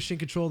relinquishing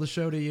control of the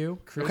show to you.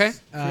 Okay.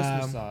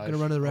 Gonna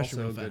run to the restroom also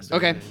real a good fast.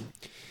 band Okay. name.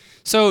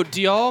 So,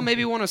 do y'all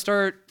maybe want to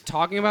start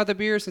talking about the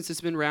beer since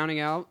it's been rounding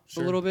out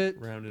Sure. a little bit?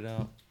 Round it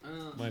out.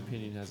 My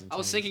opinion hasn't I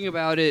was changed. thinking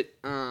about it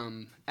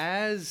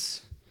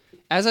as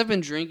I've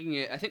been drinking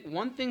it. I think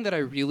one thing that I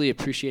really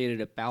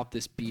appreciated about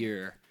this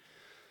beer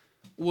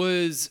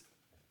was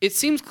it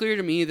seems clear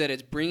to me that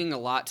it's bringing a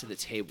lot to the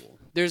table.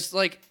 There's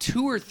like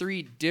 2 or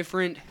 3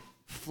 different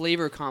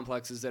flavor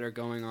complexes that are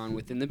going on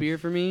within the beer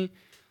for me,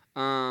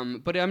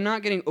 but I'm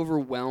not getting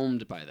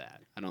overwhelmed by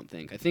that. I don't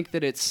think. I think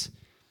that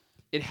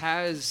it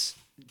has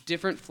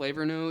different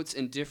flavor notes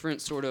and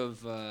different sort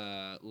of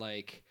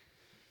like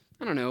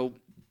I don't know,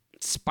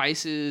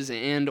 spices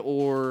and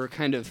or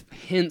kind of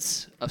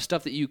hints of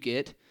stuff that you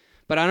get,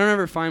 but I don't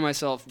ever find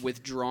myself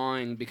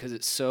withdrawing because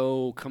it's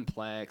so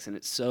complex and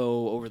it's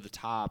so over the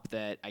top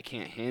that I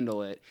can't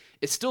handle it.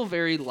 It's still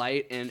very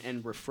light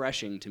and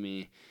refreshing to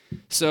me.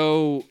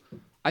 So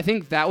I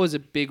think that was a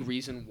big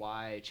reason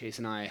why Chase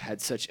and I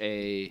had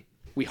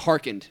we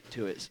hearkened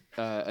to it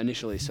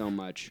initially so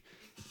much.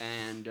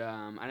 And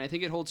I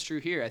think it holds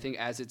true here. I think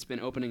as it's been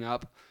opening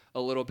up a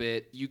little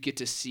bit, you get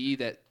to see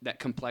that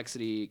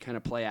complexity kind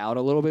of play out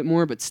a little bit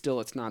more, but still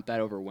it's not that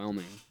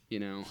overwhelming, you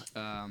know.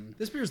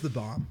 This beer's the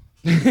bomb.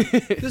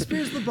 This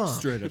beer's the bomb.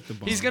 Straight up the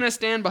bomb. He's going to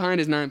stand behind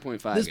his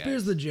 9.5, This guys.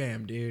 beer's the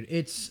jam, dude.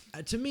 It's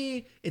to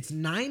me, it's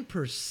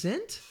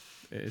 9%.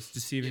 It's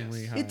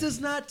deceivingly Yes. high. It does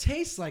not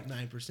taste like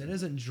 9%. It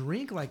doesn't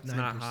drink like 9%. It's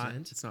not hot.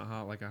 It's not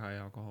hot like a high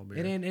alcohol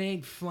beer. It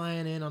ain't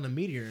flying in on a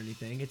meteor or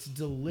anything. It's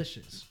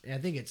delicious. And I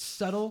think it's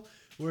subtle,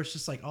 where it's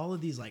just like all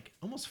of these like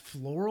almost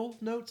floral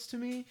notes to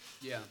me.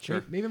 Yeah.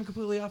 Sure. Maybe I'm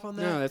completely off on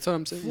that. No, that's what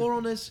I'm saying.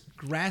 Floralness,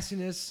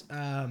 grassiness,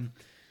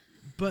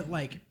 but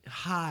like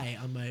high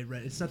on my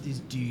red. It's not these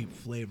deep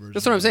flavors.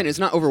 That's what I'm saying. It's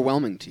not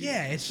overwhelming to you.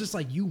 Yeah, it's just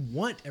like you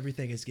want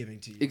everything it's giving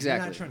to you.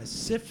 Exactly. You're not trying to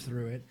sift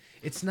through it.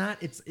 It's not.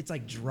 It's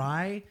like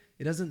dry.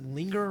 It doesn't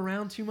linger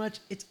around too much.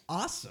 It's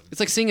awesome. It's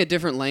like seeing a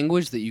different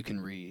language that you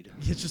can read.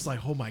 It's just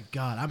like, oh my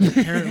god, I'm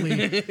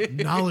apparently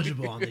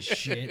knowledgeable on this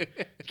shit.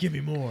 Give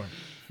me more.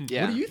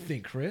 Yeah. What do you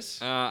think, Chris?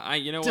 You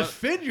know what?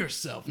 Defend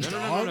yourself, No,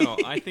 dog. no.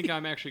 I think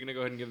I'm actually gonna go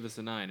ahead and give this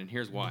a 9, and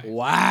here's why.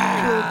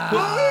 Wow.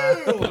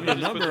 Let me just put the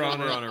number on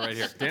number on it right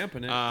here.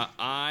 Stamping it.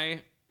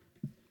 I,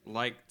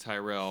 like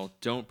Tyrell,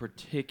 don't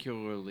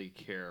particularly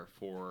care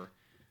for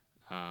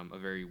a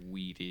very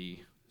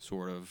weedy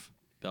sort of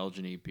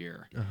Belgian-y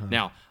beer.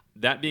 Now,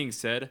 that being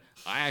said,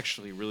 I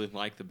actually really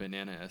like the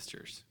banana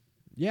esters.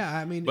 Yeah,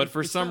 I mean, But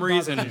for it's some not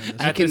reason, bothering me on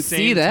this. at can the see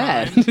same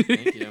that. time,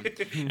 thank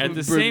you. At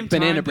the same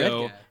Banana time, bread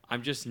though, guy.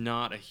 I'm just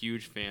not a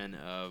huge fan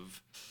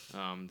of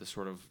the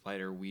sort of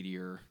lighter,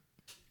 weedier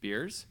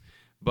beers.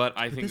 But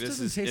I think this this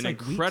doesn't is taste an like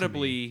wheat to me.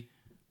 incredibly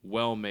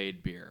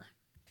well-made beer.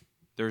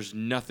 There's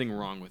nothing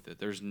wrong with it.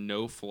 There's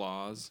no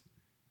flaws.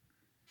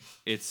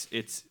 It's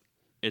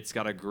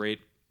got a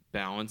great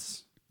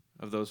balance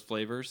of those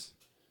flavors,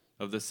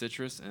 of the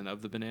citrus and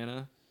of the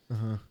banana.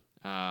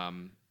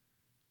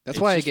 That's It's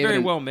why I just gave very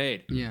it. well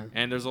made. Yeah.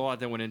 And there's a lot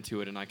that went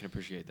into it, and I can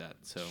appreciate that.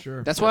 So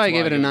Sure. That's why I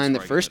gave it a give 9 the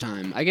Sprague first it.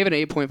 time. I gave it an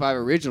 8.5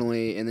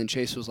 originally, and then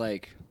Chase was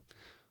like,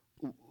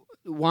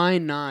 "Why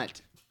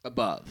not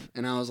above?"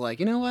 And I was like,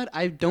 "You know what?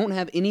 I don't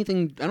have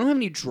anything. I don't have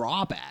any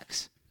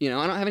drawbacks. You know,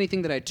 I don't have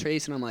anything that I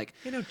trace." And I'm like,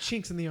 You know,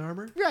 chinks in the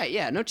armor. "Right,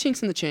 yeah, no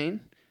chinks in the chain."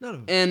 None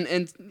of them.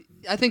 And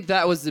I think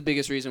that was the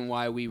biggest reason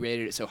why we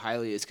rated it so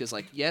highly is because,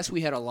 like, yes,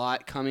 we had a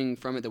lot coming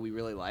from it that we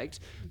really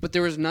liked, but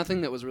there was nothing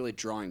that was really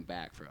drawing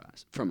back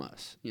from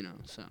us. You know,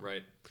 so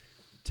right.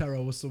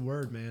 Taro, what's the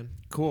word, man?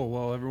 Cool.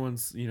 Well,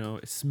 everyone's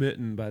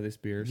smitten by this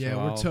beer. Yeah, so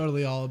we're I'll,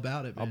 totally all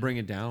about it, man. I'll bring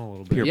it down a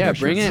little bit. yeah,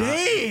 bring it.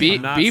 Damn. Be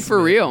I'm not be for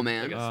smitten. real, I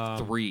man. guess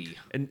 3.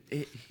 And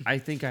I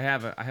think I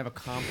have a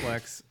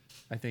complex.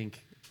 I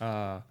think. The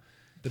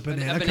A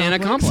banana, banana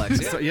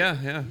complex. So,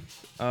 yeah.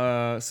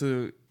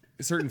 So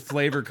certain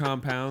flavor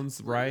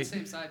compounds, right?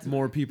 same side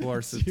More people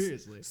are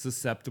Seriously.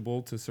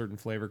 susceptible to certain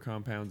flavor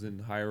compounds in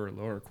higher or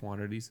lower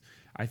quantities.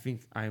 I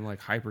think I'm like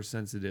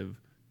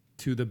hypersensitive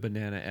to the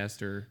banana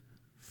ester,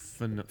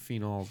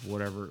 phenol,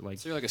 whatever. Like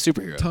So you're like a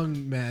superhero.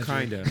 Tongue magic.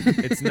 kind of.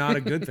 It's not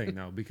a good thing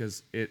though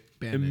because it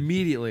Bam it.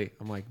 immediately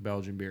I'm like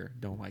Belgian beer,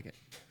 don't like it.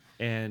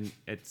 And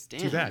it's too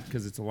Damn. bad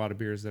because it's a lot of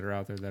beers that are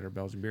out there that are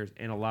Belgian beers,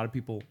 and a lot of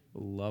people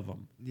love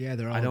them. Yeah,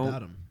 they're all I don't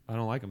about them. I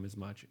don't like them as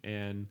much.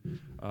 And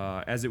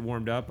as it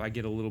warmed up, I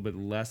get a little bit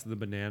less of the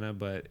banana,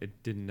 but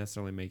it didn't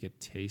necessarily make it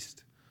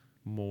taste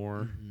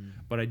more.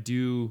 But I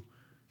do,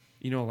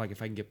 like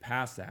if I can get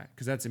past that,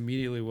 because that's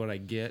immediately what I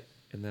get,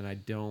 and then I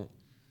don't.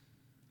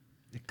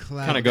 It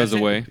clouds. Kind of goes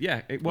away.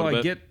 Yeah. I Little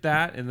bit. get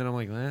that, and then I'm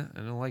like, I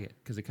don't like it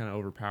because it kind of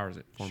overpowers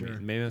it for me. Sure.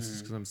 Maybe that's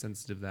just because I'm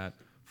sensitive to that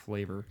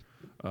flavor.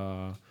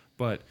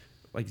 But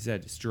like you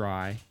said, it's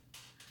dry.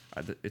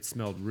 It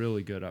smelled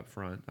really good up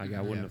front. Like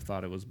I wouldn't have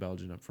thought it was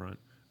Belgian up front,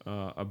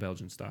 a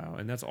Belgian style,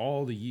 and that's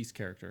all the yeast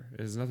character. It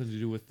has nothing to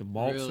do with the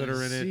malts that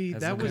are in it. See, It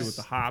has that nothing to do was- with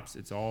the hops.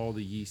 It's all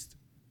the yeast.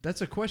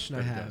 That's a question I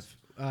But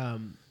it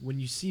have. When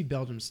you see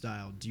Belgium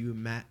style, do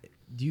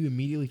you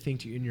immediately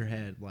think in your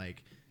head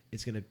like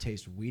it's gonna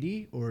taste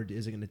weedy or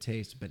is it gonna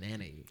taste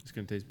banana-y? It's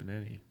gonna taste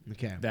banana-y.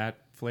 Okay. That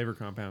flavor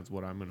compound is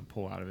what I'm gonna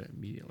pull out of it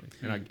immediately,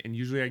 and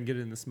usually I can get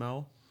it in the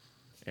smell,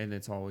 and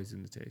it's always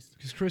in the taste.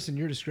 Because Chris, in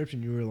your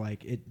description, you were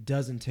like, it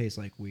doesn't taste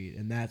like wheat,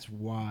 and that's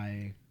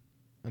why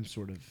I'm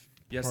sort of.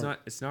 Yeah,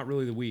 it's not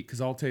really the wheat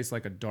because I'll taste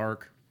like a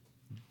dark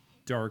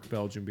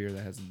Belgian beer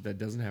that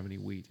doesn't have any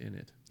wheat in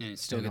it, And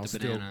still and get I'll the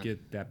still banana.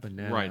 get that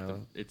banana. Right.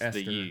 It's ester.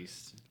 the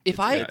yeast. If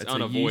I It's it's a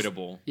yeast.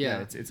 unavoidable.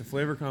 Yeah. It's a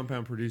flavor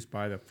compound produced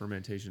by the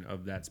fermentation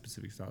of that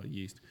specific style of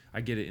yeast.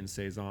 I get it in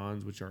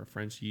saisons, which are a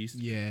French yeast.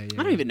 Yeah, I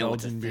don't even know what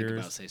to Belgian think beers.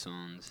 about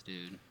saisons,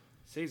 dude.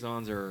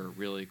 Saisons are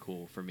really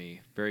cool for me.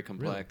 Very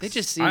complex. They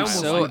just I seem almost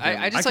so. like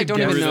them. I just I like could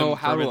don't even brew know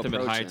how to ferment them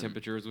approach at high them.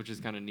 temperatures, which is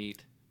kind of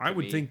neat. I to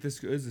would me. think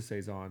this is a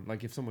saison.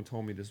 Like if someone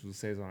told me this was a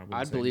saison, I would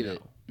I'd say believe no.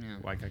 it. Yeah.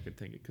 Like I could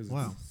think it because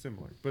Wow. it's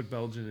similar. But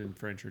Belgian and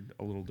French are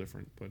a little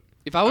different. But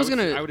If I was I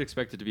gonna, would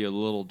expect it to be a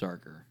little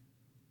darker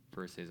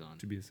for a saison.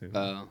 to be a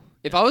saison.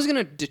 if I was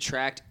gonna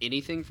detract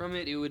anything from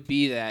it, it would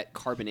be that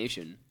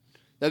carbonation.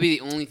 That'd be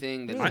the only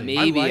thing that Really?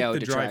 maybe I like I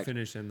would the dry detract.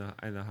 finish and the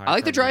high. I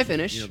like the dry carbonation,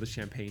 finish. the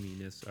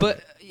champagniness. of But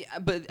it. yeah,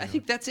 but I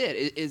think that's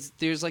it. Is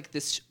there's like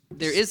this?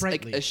 There is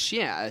like Sprightly.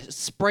 a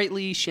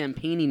sprightly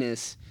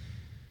champagniness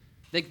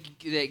that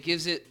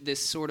gives it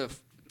this sort of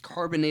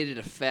carbonated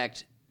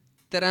effect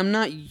that I'm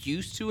not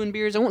used to in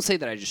beers. I won't say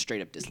that I just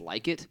straight up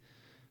dislike it,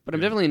 but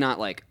I'm definitely not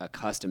like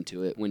accustomed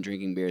to it when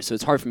drinking beer. So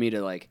it's hard for me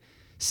to like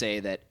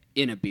say that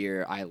in a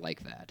beer I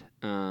like that.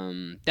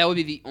 That would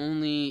be the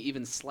only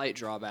even slight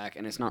drawback,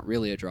 and it's not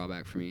really a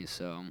drawback for me.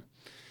 So.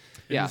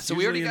 Yeah, it's so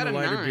we already usually got a in the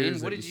lighter 9.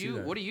 beers What that did you see you?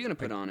 that. What are you gonna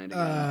put on it?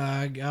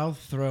 Again? I'll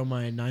throw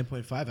my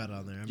 9.5 out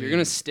on there. I You're mean,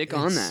 gonna stick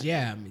on it's- that.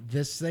 Yeah, I mean,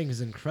 this thing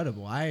is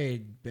incredible. I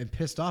am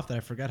pissed off that I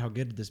forgot how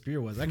good this beer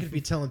was. I could be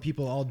telling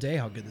people all day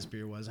how good this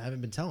beer was. I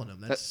haven't been telling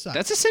them. That sucks.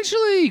 That's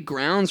essentially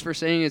grounds for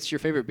saying it's your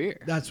favorite beer.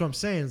 That's what I'm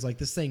saying. Is like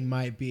this thing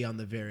might be on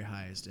the very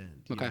highest end.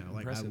 You Okay. know,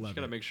 like Impressive. I You love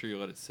gotta it. make sure you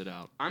let it sit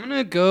out. I'm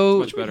gonna go.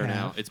 Much better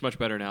now. have. It's much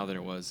better now than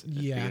it was at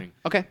the Yeah. beginning.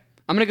 Okay,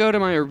 I'm gonna go to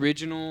my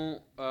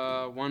original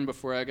one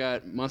before I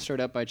got mustered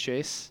up by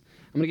Chase.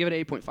 I'm gonna give it an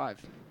 8.5.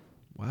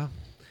 Wow.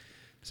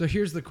 So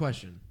here's the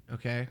question.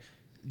 Okay.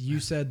 You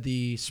said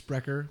the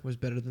Sprecher was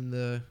better than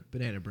the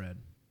Banana Bread.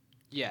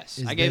 Yes,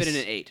 Is I gave it this-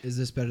 an 8. Is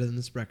this better than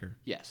the Sprecher?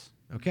 Yes.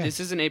 Okay. This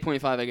is an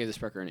 8.5. I gave the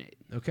Sprecher an 8.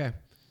 Okay.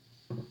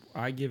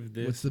 I give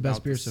this. What's the best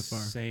about beer so far?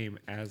 Same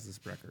as the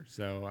Sprecher,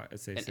 so I'd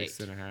say An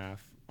 6.5.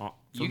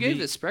 You gave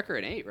the Sprecher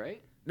an 8,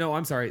 right? No,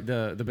 I'm sorry.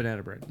 The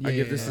banana bread. I Yeah,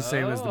 give yeah, this yeah. the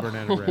same as the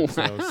banana bread,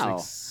 so Wow.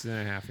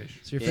 6.5 ish.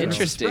 So your favorite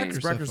Interesting. Sprecher so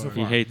Sprecher so far.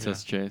 He far. hates Yeah.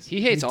 us, Chase.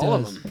 He hates He all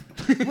of does. them.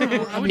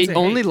 I would He say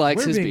only eight.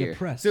 likes We're his being beer.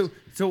 oppressed.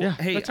 So Yeah,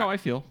 hey, that's how I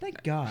feel.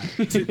 Thank God.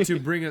 to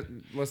bring it,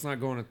 let's not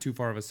go on a too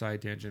far of a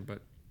side tangent,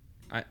 but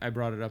I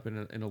brought it up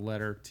in a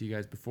letter to you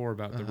guys before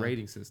about the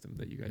rating system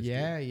that you guys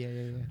yeah.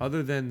 do.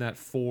 Other than that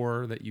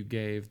 4 that you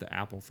gave the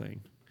Apple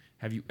thing,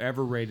 have you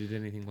ever rated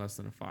anything less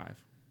than a 5?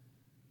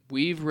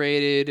 We've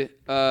rated.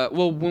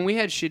 Well, when we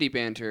had shitty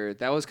banter,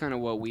 that was kind of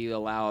what we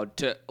allowed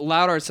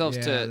ourselves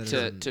Yeah,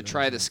 to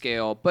try the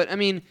scale. But I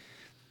mean,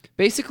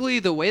 basically,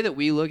 the way that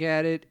we look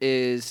at it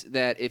is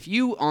that if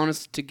you,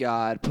 honest to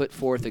God, put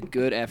forth a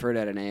good effort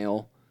at an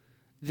ale,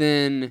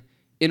 then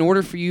in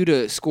order for you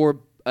to score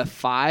a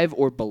 5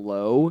 or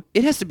below,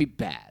 it has to be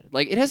bad.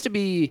 Like it has to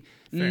be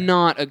Fair.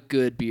 not a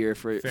good beer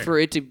for Fair.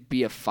 it to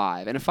be a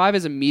 5, and a 5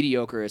 is a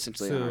mediocre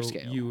essentially on our So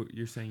scale.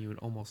 you're saying you would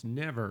almost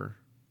never,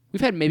 We've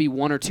had maybe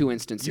 1 or 2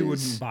 instances. you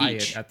wouldn't buy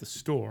each. it at the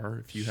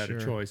store if you had a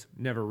Sure. choice.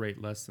 Never rate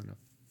less than a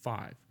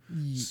 5.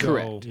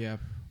 Correct. Yeah.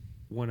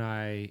 When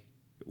I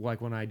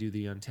do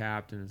the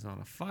Untapped and it's on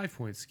a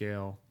 5-point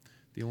scale,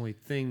 the only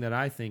thing that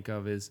I think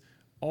of is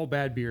all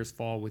bad beers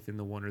fall within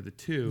the 1 or the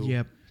 2.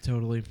 Yep.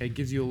 Totally. It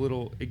gives you a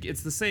little.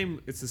 It's the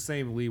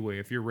same leeway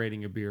if you're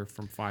rating a beer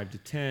from 5 to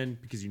 10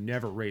 because you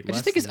never rate. I less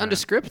just think it's than that.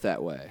 nondescript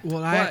that way. Well,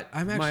 But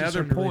I'm actually my other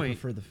starting to really point-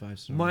 prefer the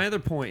 5-star. My other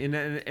point,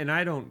 and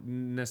I don't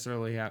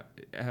necessarily have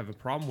a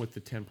problem with the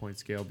 10-point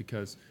scale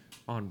because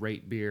on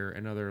Rate Beer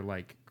and other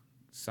like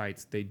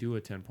sites they do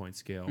a 10-point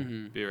scale.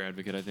 Beer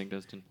Advocate, I think,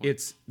 does 10 points.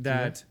 It's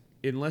that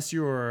unless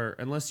you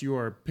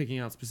are picking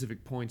out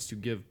specific points to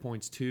give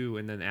points to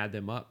and then add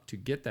them up to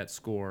get that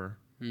score,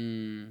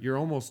 you're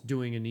almost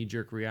doing a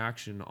knee-jerk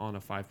reaction on a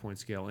 5-point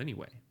scale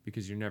anyway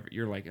because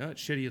you're like, oh,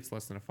 it's shitty, it's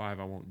less than a 5,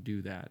 I won't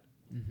do that.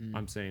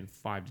 I'm saying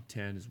 5 to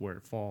 10 is where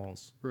it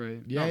falls.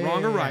 Right. Not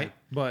wrong or right,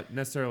 but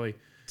necessarily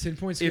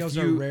 10-point scales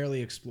are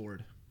rarely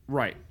explored.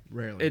 right.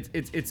 Rarely.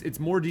 It's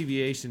more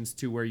deviations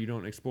to where you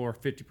don't explore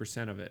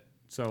 50% of it.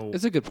 So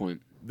It's a good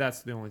point.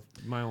 that's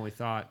my only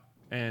thought.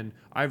 And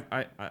I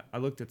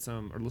looked at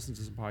some or listened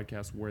to some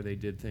podcasts where they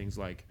did things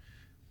like,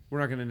 we're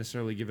not going to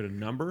necessarily give it a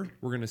number.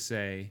 We're going to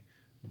say,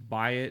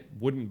 buy it,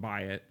 wouldn't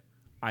buy it,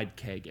 I'd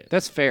keg it.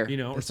 That's fair. You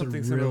know, That's or a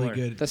something really similar.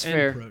 good That's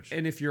fair. approach.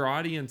 And if your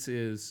audience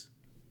is,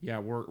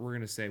 we're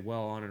going to say,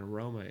 well, on an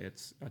aroma,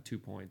 it's 2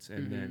 points.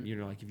 And then,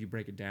 like if you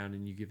break it down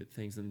and you give it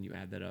things, then you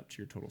add that up to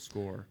your total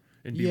score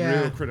and be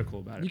Yeah. real critical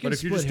about it. You But can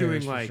if you're just split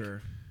doing hairs for like,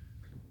 sure.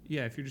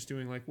 if you're just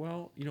doing like,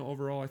 well,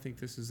 overall, I think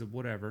this is a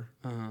whatever.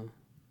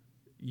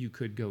 You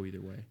could go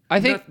either way. I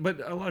think- but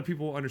a lot of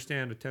people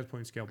understand a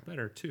 10-point scale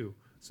better too.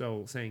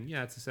 So saying,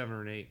 it's a 7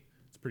 or an 8,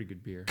 it's a pretty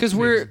good beer. Because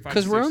Maybe we're it's a 5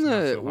 because to we're 6, on not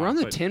the so we're hot, on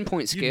the but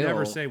 10-point scale. You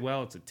never say,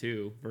 well, it's a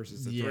 2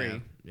 versus a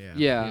 3. Yeah.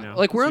 Yeah, You know?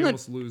 like we're So on you the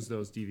almost lose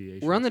those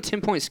deviations. we're on the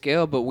 10-point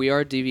scale, but we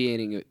are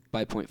deviating it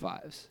by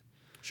 0.5s.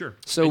 Sure.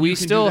 So And we you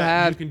can do still that-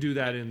 have- you can do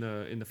that in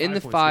the in the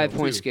 5-point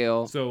 5-point too.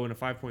 scale. So in a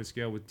 5-point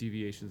scale with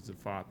deviations of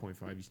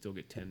 5.5, you still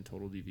get 10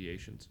 total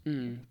deviations.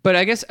 But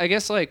I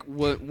guess like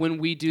when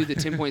we do the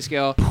 10-point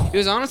scale, it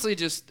was honestly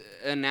just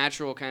a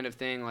natural kind of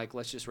thing. Like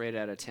let's just rate it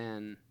out of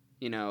 10.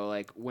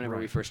 Like whenever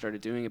we Right. first started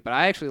doing it. But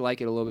I actually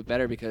like it a little bit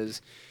better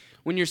because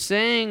when you're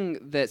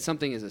saying that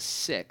something is a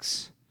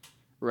 6,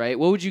 right?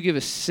 What would you give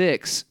a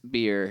 6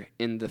 beer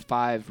in the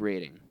 5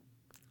 rating?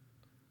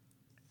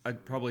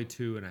 I'd probably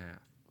 2.5.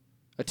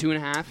 A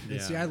 2.5? Yeah.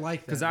 See, I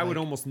like that. Because I would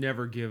like, almost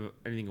never give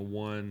anything a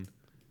 1.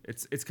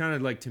 It's kind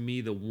of like, to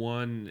me, the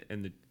 1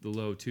 and the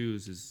low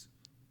 2s is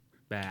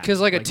bad.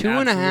 Because like a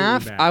 2.5,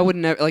 absolutely bad. I would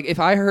never like if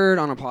I heard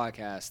on a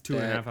podcast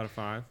 2.5 out of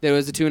 5. there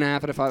was a 2.5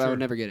 out of 5, I Sure. would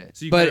never get it.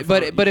 So you but kinda follow-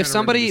 you if kinda run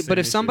somebody into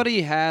the same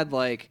issue. had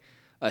like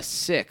a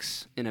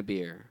 6 in a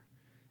beer,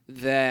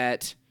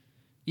 that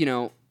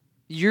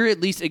you're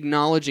at least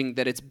acknowledging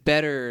that it's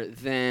better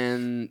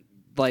than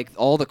like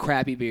all the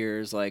crappy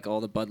beers, like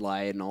all the Bud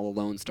Light and all the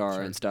Lone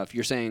Star and stuff.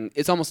 You're saying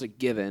it's almost a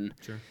given.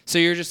 Sure. So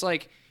you're just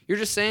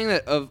saying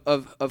that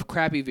of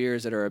crappy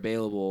beers that are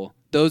available,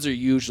 those are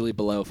usually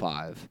below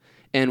 5.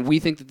 And we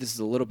think that this is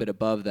a little bit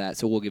above that,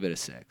 so we'll give it a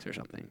 6 or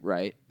something,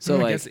 right? So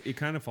I like guess it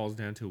kind of falls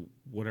down to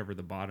whatever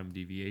the bottom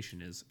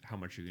deviation is, how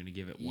much you're going to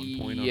give it. 1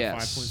 point on a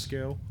Yes. 5-point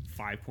scale,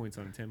 5 points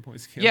on a 10-point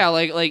scale. yeah,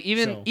 like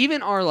even So-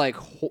 even our like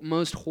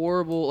most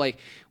horrible, like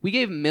we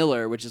gave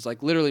Miller, which is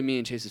like literally me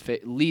and Chase's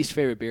least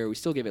favorite beer, we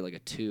still gave it like a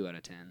 2 out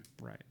of 10.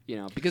 Right.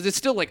 Because it's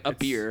still like a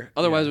beer.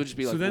 Otherwise, it would just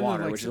be like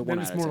water, which is a 1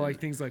 it's out of more 10. like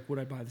things like, would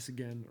I buy this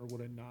again or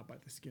would I not buy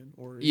this again?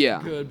 Or is Yeah.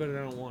 it good, but I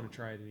don't want to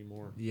try it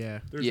anymore.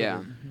 Yeah. There's Yeah.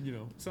 other,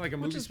 it's not like a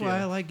movie Which is scale. why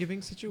I like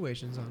giving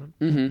situations on them.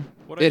 Mm-hmm.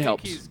 What It I think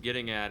helps. he's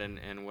getting at,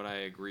 and what I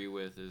agree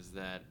with, is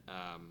that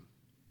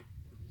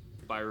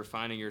by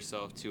refining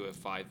yourself to a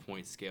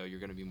 5-point scale, you're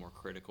going to be more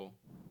critical.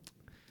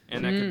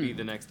 and that could be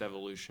the next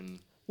evolution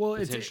Well,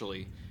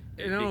 potentially.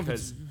 I don't know if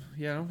because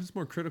I don't know if it's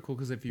more critical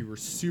because if you were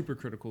super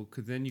critical,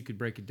 because then you could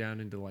break it down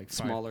into like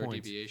 5 Smaller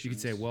points. You could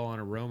say, deviations. well, on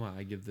aroma,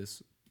 I give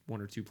this 1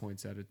 or 2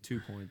 points out of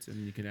 2 points,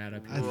 and you can add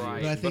up. I think-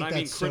 right, but I think but I mean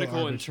that's so critical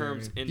in arbitrary.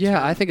 terms.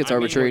 Yeah, I think it's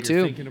arbitrary what you're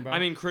too. thinking about. I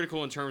mean,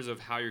 critical in terms of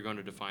how you're going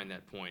to define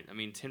that point. I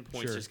mean, 10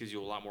 points Sure. just gives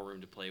you a lot more room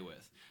to play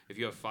with. If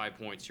you have 5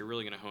 points, you're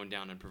really going to hone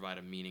down and provide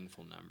a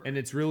meaningful number. and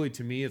it's really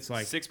to me, it's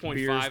like 6.5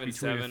 beers and between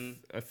 7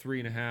 a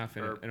 3.5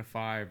 or- and a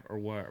 5, or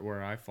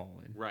where I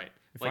fall in. right.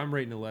 If Like, I'm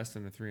rating it less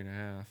than a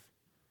 3.5,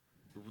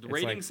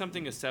 rating like-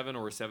 something a 7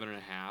 or a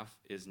 7.5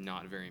 is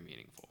not very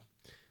meaningful.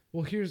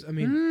 Well, I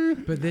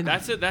mean, but then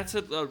That's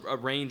a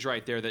range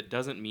right there that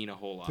doesn't mean a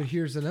whole lot. But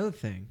here's another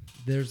thing.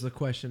 There's the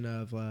question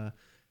of,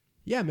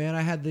 yeah, man,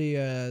 I had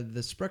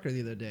the Sprecher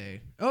the other day.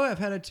 Oh, I've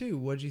had it too.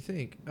 What'd you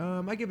think?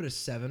 I give it a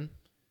 7.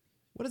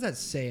 What does that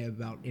say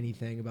about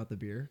anything about the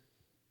beer?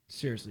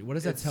 Seriously, what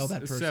does that tell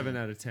that it's person? 7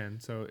 out of 10.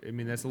 So I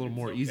mean, that's a little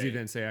more easy okay.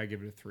 than say I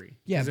give it a 3.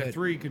 Yeah, 'Cause a but-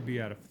 3 could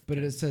be out of. But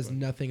 10, it says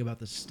nothing about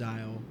the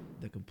style,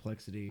 the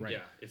complexity. Right. yeah,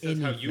 it says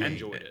how you Anything.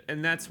 enjoyed it.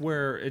 And that's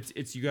where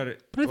it's you got to.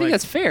 But I think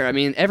that's fair. I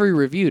mean, every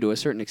review to a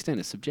certain extent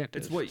is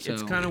subjective. It's what it's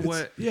so- kind of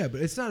what Yeah,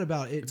 but it's not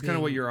about it. it's kind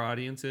of what being- your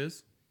audience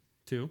is,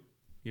 too.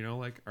 You know,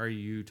 like, are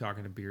you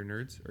talking to beer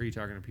nerds? Are you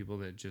talking to people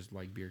that just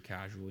like beer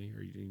casually?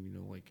 Or you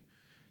know, like,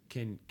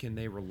 can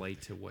they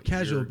relate to what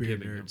casual you're beer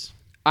giving them? nerds.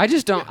 I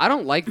just don't. I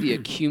don't like the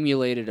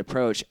accumulated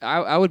approach.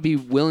 I would be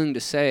willing to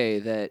say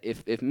that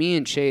if me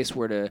and Chase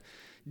were to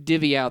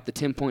divvy out the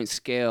 10-point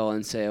scale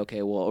and say,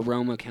 okay, well,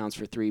 aroma counts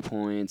for 3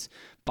 points,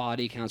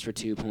 body counts for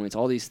 2 points,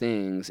 all these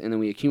things, and then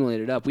we accumulate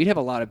it up, we'd have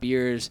a lot of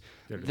beers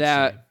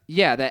That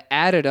are that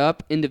added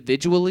up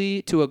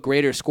individually to a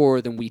greater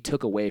score than we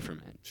took away from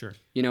it. Sure.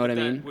 You know what I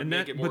That mean? would And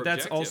make that, it more but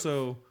that's objective.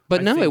 also. But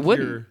I no, think it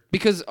wouldn't you're-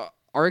 because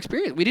our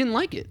experience, we didn't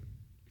like it.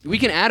 We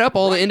can add up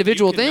all Right, the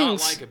individual you cannot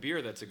things. like a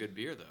beer that's a good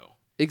beer, though.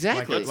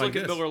 Exactly. Let's look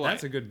at this. Miller Lite.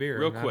 That's a good beer.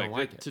 Real and I quick, don't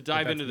like it, to but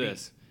dive that's into me.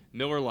 this.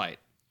 Miller Lite,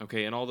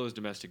 okay, and all those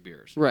domestic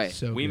beers. Right.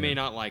 So we good. may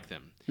not like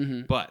them,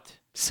 Mhm. but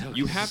So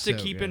you have to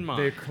So keep good. in They're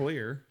mind.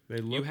 clear. They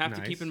look You have to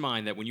nice. keep in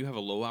mind that when you have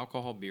a low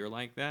alcohol beer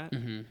like that,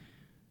 Mhm.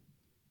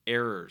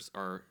 errors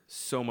are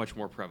so much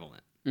more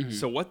prevalent. Mhm.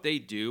 So what they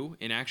do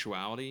in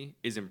actuality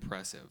is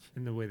impressive.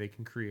 And the way they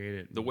can create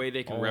it. The way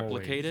they can always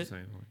replicate the it,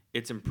 same way.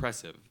 it's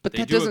impressive. But They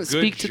that do a doesn't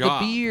good speak to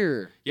job. the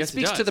beer. Yes, it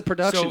speaks does. to the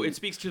production. So it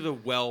speaks to the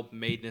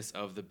well-madeness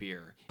of the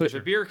beer. But- If a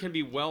beer can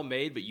be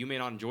well-made, but you may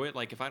not enjoy it,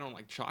 like if I don't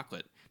like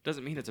chocolate,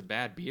 doesn't mean it's a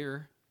bad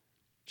beer.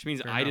 Which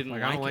means Fair I enough. didn't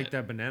like, like I don't it. like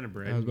that banana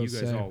bread. I was And you about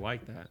guys to say. all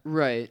like that.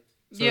 Right.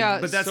 So-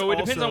 yeah. but that's So it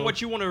depends on also- what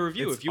you want to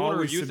review. it's If you want to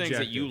always review things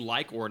that you subjective.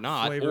 like or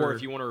not, or Flavor-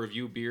 if you want to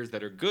review beers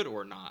that are good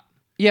or not.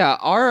 Yeah,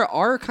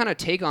 our kind of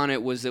take on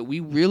it was that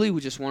we really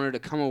just wanted to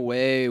come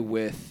away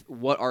with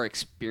what our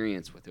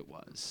experience with it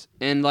was.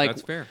 And like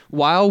That's fair.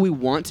 while we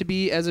want to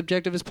be as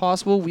objective as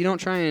possible, we don't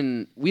try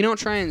and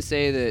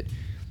say that,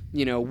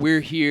 you know, we're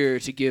here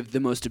to give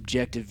the most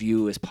objective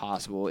view as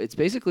possible. It's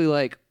basically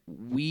like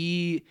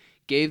we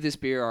gave this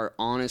beer our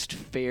honest,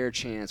 fair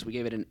chance. We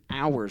gave it an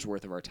hour's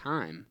worth of our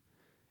time.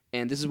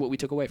 And this is what we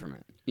took away from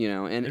it, you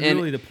know. And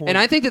really the point- and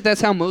I think that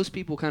that's how most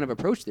people kind of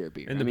approach their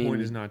beer. And I the point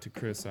mean, is not to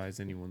criticize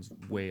anyone's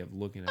way of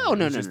looking at Oh, it.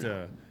 no, It's no, just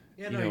no.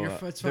 Yeah, you no, know, you're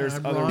it's fine. there's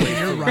I'm other wrong. ways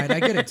You're to- right. I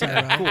get it,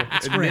 Tyrell. Cool.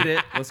 It's Admit great.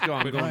 it. Let's go.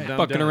 I'm going Right. down.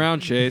 Fucking down. around,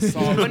 Chase. That's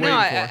all I was But no,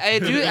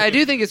 waiting for. I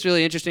do think it's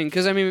really interesting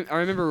because I mean I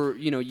remember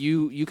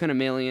you kind of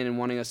mailing in and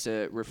wanting us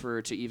to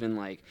refer to even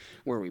like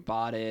where we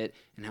bought it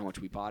and how much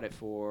we bought it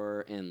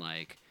for and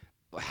like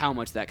how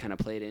much that kind of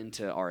played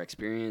into our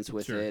experience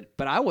with Sure. it.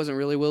 But I wasn't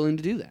really willing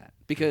to do that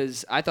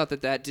because I thought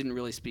that didn't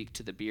really speak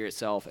to the beer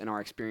itself and our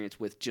experience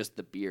with just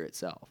the beer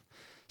itself.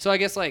 So I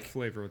guess like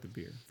Flavor with the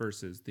beer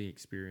versus the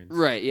experience.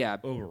 right, yeah.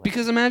 Overall.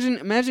 Because imagine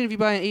if you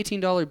buy an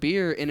 $18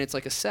 beer and it's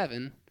like a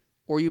 7.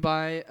 Or you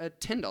buy a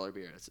 $10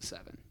 beer that's a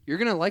 7. You're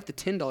gonna like the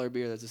 $10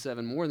 beer that's a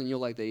 7 more than you'll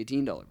like the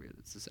 $18 beer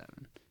that's a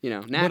 7. You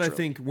know, naturally. But I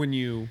think when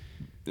you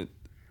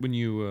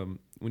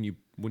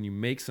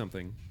make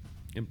something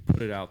and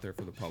put it out there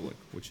for the public,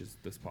 which is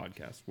this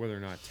podcast, whether or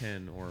not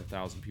 10 or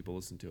 1,000 people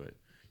listen to it,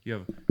 you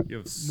have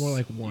More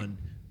like one.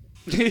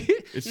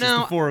 it's just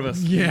the 4 of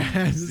us.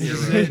 Yes.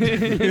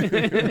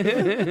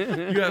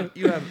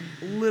 you have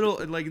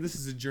little, like, this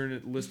is a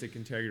journalistic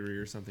integrity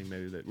or something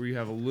maybe that where you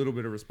have a little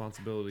bit of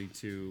responsibility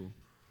to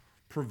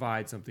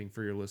provide something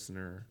for your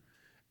listener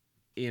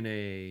in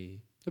a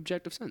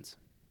objective sense.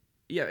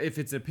 yeah, if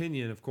it's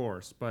opinion, of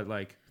course, but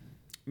like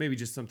maybe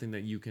just something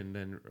that you can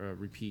then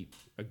repeat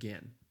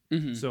again.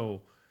 Mm-hmm.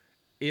 So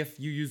if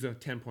you use a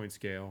 10-point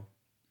scale,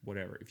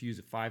 whatever, if you use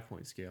a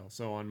 5-point scale,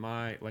 so on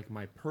my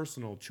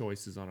personal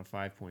choices on a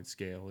 5-point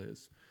scale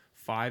is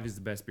 5 is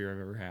the best beer I've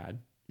ever had.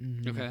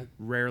 Okay.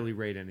 Rarely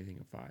rate anything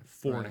a 5.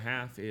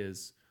 4.5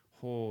 is,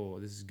 oh,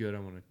 this is good. I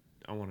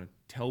want to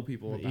tell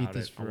people I'm gonna eat about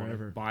this it. I want to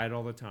forever. buy it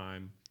all the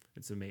time.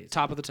 It's amazing.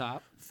 Top of the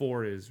top.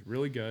 4 is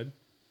really good.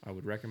 I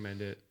would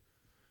recommend it.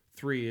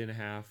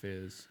 3.5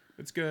 is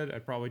It's good.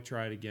 I'd probably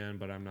try it again,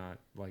 but I'm not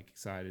like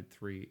excited.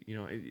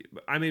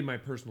 I made my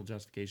personal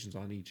justifications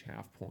on each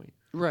half point.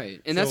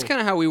 Right, and that's So- kind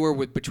of how we were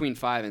with between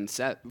 5 and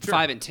 10 on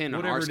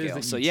Whatever our it is scale.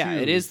 that So you yeah,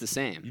 it choose, is the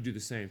same. You do the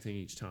same thing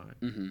each time.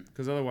 Mm-hmm.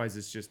 Because otherwise,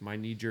 it's just my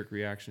knee-jerk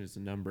reaction is the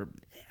number.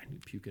 And you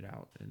puke it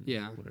out. And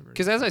Yeah, whatever.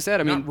 because as I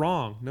said, I mean, not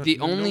wrong. No, the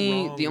no only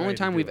wrong the way only to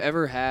time do we've it.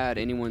 ever had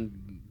anyone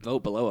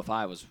vote below a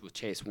 5 was with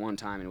Chase one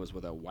time, and it was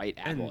with a white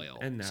oil.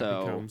 And that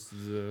so becomes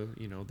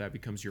that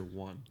becomes your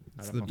 1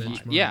 out of the a 5.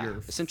 benchmark. Yeah, You're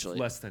essentially.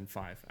 less than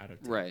 5 out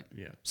of 10. Right.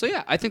 Yeah. So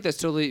yeah, I think that's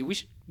totally we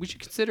should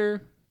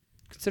consider.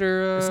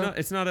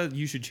 It's not a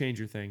you should change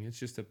your thing. It's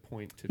just a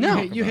point to No,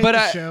 talk You hate about. But the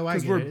I- show. I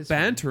Because get we're it. It's fine.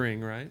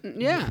 bantering, right?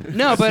 Yeah,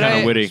 no, but Kinda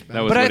I witty.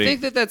 That was but I witty.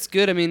 think that's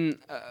good. I mean,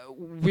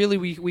 really,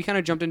 we kind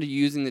of jumped into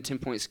using the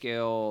 10-point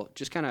scale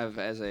just kind of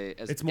as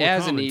It's more a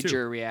common, knee too.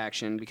 jerk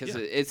reaction because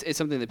Yeah. it's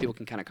something that people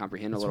can kind of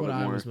comprehend That's a little what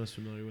bit I more. was most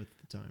familiar with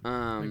at the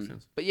time. Makes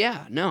sense. But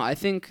yeah, no, I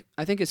think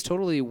it's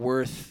totally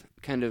worth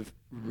kind of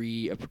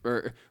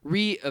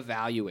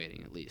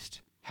reevaluating at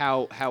least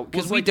how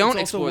because we don't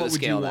explore what the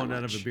scale would you that want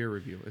out of much. a beer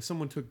review? If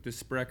someone took the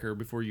Sprecher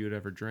before you had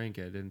ever drank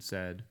it and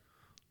said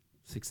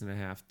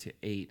 6.5 to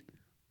 8,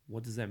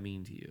 what does that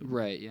mean to you?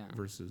 Right, yeah.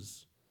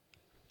 Versus.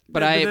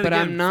 But then I'm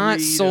again, not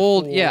 3 to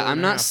sold. 4 Yeah, and I'm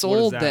a not half, what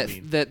sold does that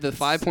mean? that the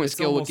 5-point It's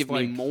scale will almost give me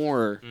like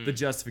more. The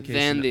justification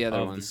Than the other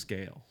of one. the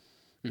scale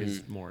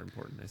is more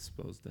important, I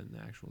suppose, than the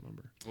actual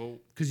number. Well,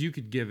 Because you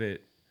could give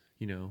it,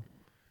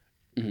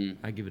 Mhm.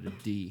 I give it a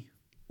D.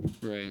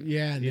 Right.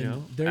 Yeah, and You then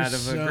know, there's out of a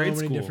so grade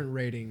many school. different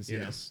ratings. You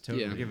know? Yes,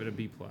 totally. Yeah. I give it a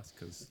B plus.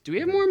 Because Do we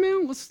have more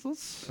mail? Let's.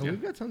 Oh,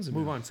 we've got tons of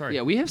move mail. on. Sorry.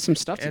 Yeah, we have some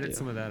stuff to Edit do.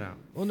 some of that out.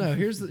 Well, no.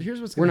 Here's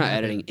what's. We're gonna not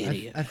happen. editing,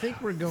 idiot. I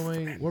think we're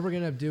going. What we're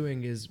gonna end up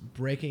doing is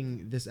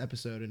breaking this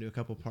episode into a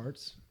couple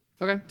parts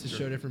Okay. to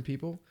show different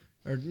people,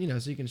 or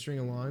so you can string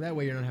along. That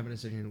way, you're not having to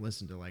sit here and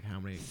listen to like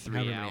how many 3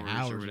 however hours many or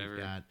hours whatever.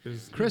 we've got.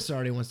 There's- Chris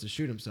already wants to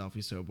shoot himself.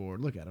 He's so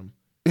bored. Look at him.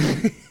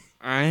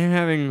 I'm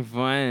having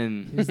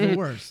fun. He's the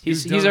worst.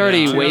 He's done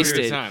already it. I'm having a wasted.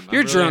 good time. I'm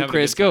You're really drunk, having a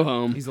Chris. good Go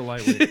home. He's a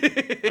lightweight.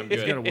 I'm He's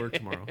good. got to work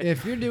tomorrow.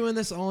 If you're doing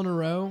this all in a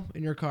row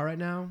in your car right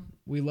now,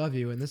 we love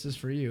you, and this is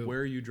for you.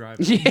 Where are you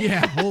driving?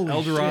 Yeah, holy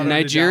El Dorado, shit. to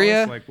Nigeria?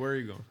 Dallas? Like, where are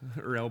you going?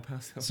 Or El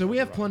Paso? So we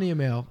have El Dorado. plenty of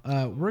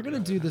mail. We're gonna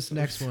do this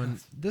next one.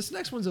 This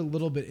next one's a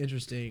little bit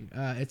interesting.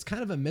 It's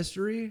kind of a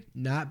mystery,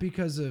 not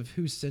because of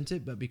who sent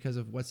it, but because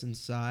of what's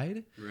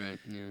inside. Right.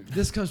 Yeah.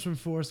 This comes from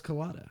Forrest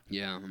Collada.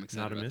 Yeah, I'm excited.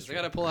 Not a about this. mystery.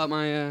 I gotta pull out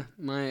my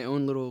my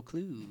own little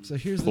clues. So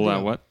here's Pull the out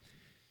deal. what?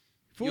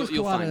 Forrest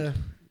You'll Collada,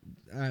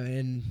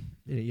 and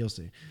you'll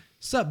see.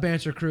 Sup,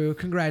 Banter Crew.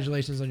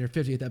 Congratulations on your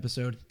 50th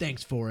episode.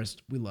 Thanks,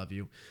 Forrest. We love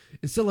you.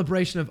 In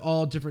celebration of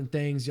all different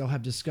things y'all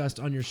have discussed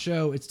on your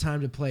show, it's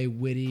time to play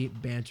Witty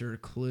Banter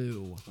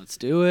Clue. Let's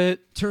do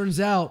it.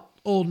 Turns out,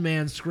 Old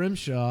Man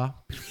Scrimshaw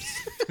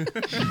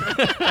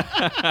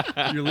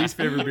Your least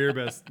favorite beer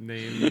best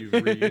name you've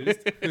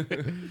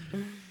reused.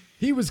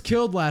 He was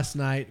killed last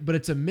night, but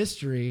it's a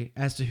mystery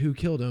as to who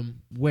killed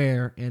him,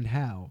 where, and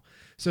how.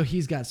 So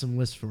he's got some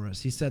lists for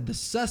us. He said the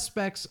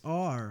suspects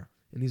are,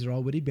 and these are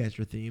all Witty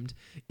Banter themed,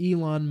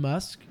 Elon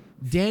Musk,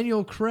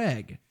 Daniel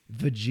Craig,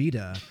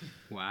 Vegeta,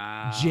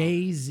 Wow.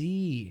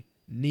 Jay-Z,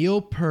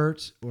 Neil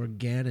Peart, or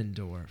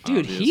Ganondorf.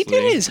 Dude, he Obviously.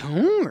 did his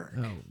homework.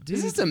 Oh, dude,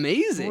 This is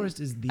amazing.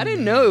 Forrest is the I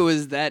didn't man. know it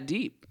was that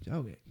deep.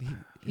 Okay,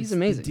 He's it's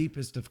amazing. The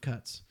deepest of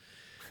cuts.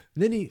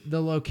 Then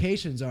the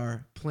locations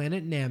are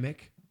Planet Namek,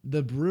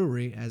 the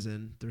brewery, as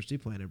in Thirsty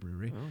Planet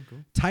Brewery, Oh, cool.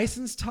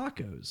 Tyson's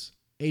Tacos,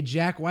 a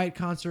Jack White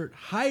concert,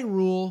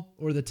 Hyrule,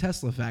 or the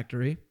Tesla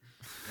Factory.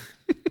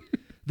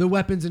 The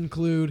weapons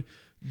include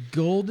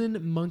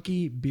Golden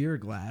Monkey beer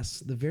glass,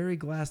 the very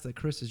glass that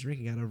Chris is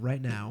drinking out of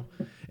right now,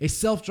 a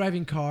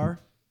self-driving car,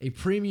 a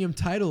premium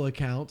title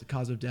account,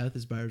 cause of death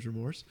is buyer's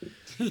remorse,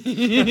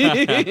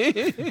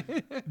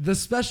 the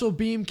special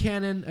beam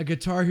cannon, a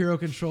Guitar Hero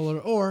controller,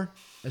 or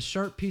a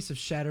sharp piece of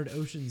Shattered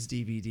Oceans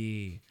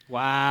DVD.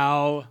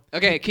 Wow.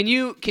 Okay, can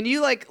you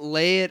like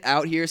lay it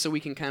out here so we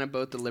can kind of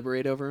both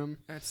deliberate over them?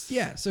 That's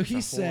Yeah, so he a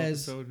whole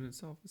says, episode in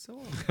itself. It's so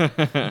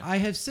long. I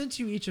have sent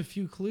you each a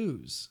few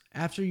clues.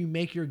 After you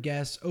make your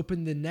guess,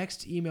 open the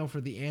next email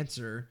for the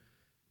answer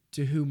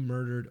to who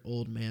murdered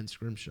Old Man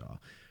Scrimshaw.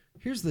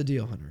 Here's the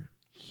deal, Hunter.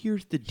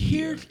 Here's the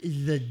Here's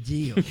the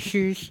deal.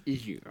 Here's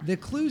you. The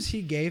clues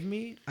he gave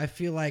me, I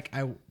feel like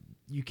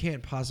you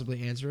can't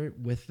possibly answer it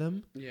with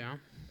them. Yeah.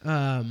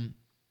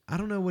 I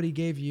don't know what he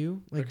gave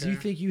you. Like, do you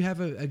Okay. think you have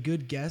a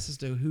good guess as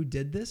to who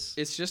did this?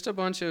 It's just a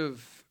bunch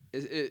of.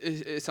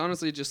 It's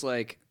honestly just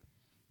like,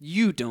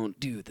 you don't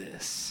do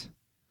this.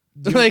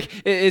 Like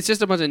it's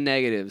just a bunch of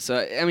negatives. So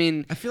I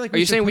mean, I feel like are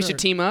you saying we put should our-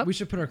 team up? We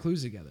should put our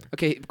clues together.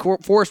 Okay,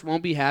 Forrest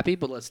won't be happy,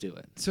 but let's do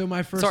it. So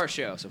my first, It's our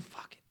show, so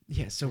fuck it.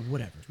 yeah. So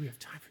whatever. We have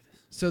time for this.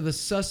 So the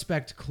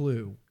suspect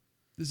clue.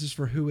 This is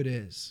for who it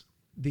is.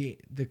 The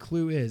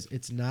clue is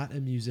it's not a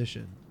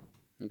musician.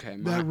 Okay,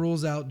 That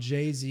rules out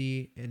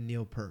Jay-Z and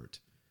Neil Peart.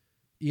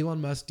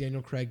 Elon Musk,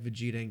 Daniel Craig,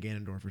 Vegeta, and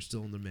Ganondorf are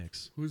still in the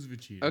mix. Who's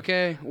Vegeta?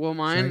 Okay, well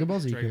Dragon mine. Ball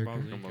Z Dragon character.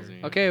 Ball Z Dragon Ball Z.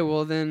 character. Okay,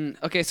 well then.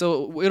 Okay,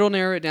 so it'll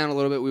narrow it down a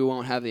little bit. We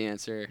won't have the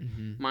answer.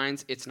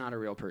 Mine's it's not a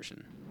real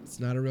person. It's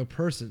not a real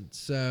person,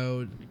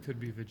 so It could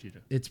be Vegeta.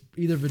 it's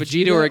either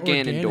Vegeta, or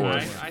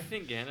Ganondorf. I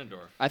think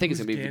Ganondorf. I think it's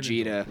Who's gonna be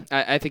Ganondorf? Vegeta.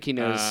 I think he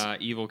knows.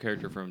 Evil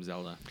character from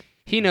Zelda.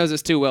 He knows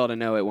us too well to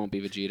know it won't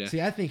be Vegeta.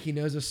 See, I think he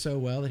knows us so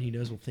well that he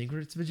knows we'll think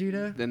it's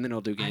Vegeta. Then he'll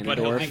do But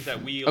he'll think Ganondorf.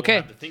 that we Okay.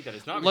 have to think that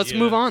it's not Let's Vegeta,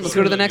 move on. so Let's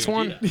go to the it'll next be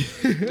one.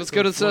 Vegeta. Let's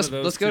go to it's one of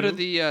those let's go to two?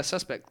 the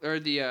suspect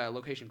or the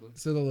location clue.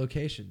 So the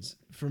locations.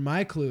 For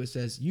my clue, it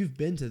says you've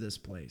been to this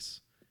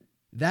place.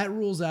 That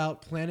rules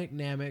out Planet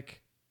Namek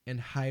and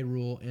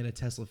Hyrule and a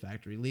Tesla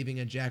factory, leaving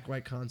a Jack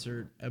White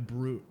concert, a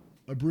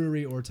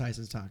brewery, or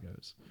Tyson's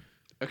Tacos.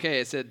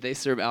 Okay, it said they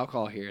serve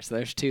alcohol here, so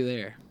there's two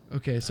there.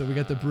 Okay, so we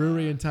got the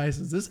brewery and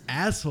Tyson's. This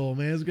asshole,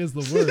 man, this guy's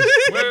the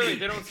worst. Wait,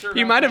 they don't serve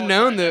You might have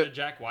alcohol known at the- a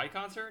Jack White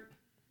concert.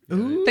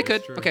 Ooh, They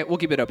could. true. Okay, we'll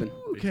keep it open.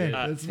 okay, did.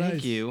 that's Thank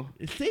nice. you.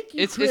 Thank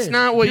you, It's Chris,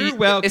 not what You're you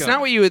welcome. it's not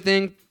what you would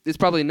think. It's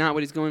probably not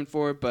what he's going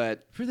for,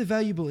 but for the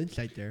valuable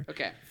insight there.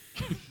 okay.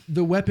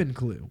 The weapon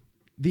clue.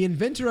 The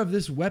inventor of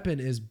this weapon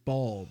is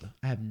bald.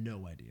 I have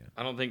no idea.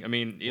 I don't think. I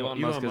mean,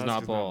 Elon Well, Musk is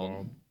not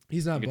bald.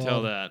 He's You not can bald.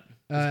 tell that.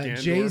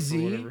 Jay Ganondorf or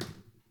Z. whatever.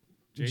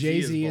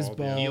 Jay-Z is bald.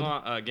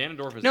 Elon,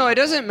 Ganondorf is. No, not it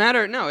doesn't bald.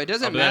 matter. No, it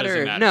doesn't Oh, but that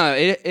doesn't matter.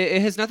 matter. No,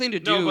 it has nothing to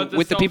do No, but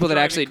with the people that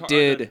actually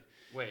self-driving did.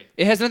 Wait.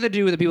 It has nothing to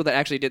do with the people that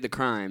actually did the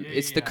crime. Yeah,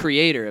 It's yeah, the yeah.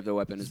 creator of the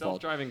weapon is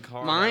bald. Self-driving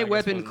car. I My guess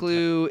weapon wasn't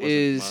clue wasn't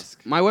is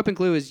Musk. my weapon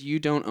clue is you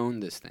don't own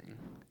this thing.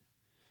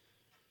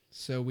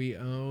 So we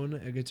own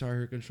a Guitar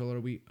Hero controller.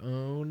 We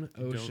own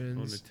Don't own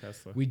Oceans. a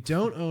Tesla. We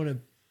don't own a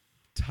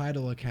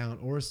title account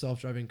or a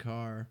self-driving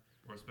car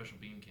Or a special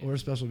beam or a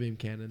special beam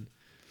cannon.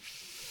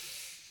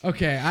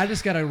 Okay, I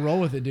just gotta roll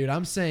with it, dude.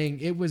 I'm saying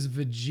it was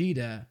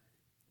Vegeta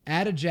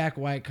at a Jack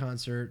White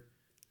concert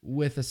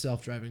with a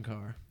self-driving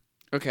car.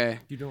 Okay.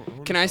 You don't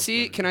own Can a I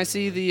see? self-driving Can I car,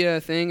 see right? the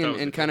thing That and,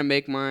 was and the kind of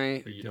make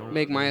my But you don't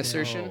make my own it.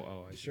 assertion?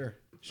 Oh, I see. Sure.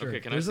 Okay,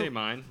 can There's I a- say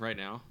mine right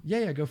now?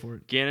 Yeah, go for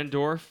it.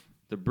 Ganondorf,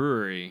 the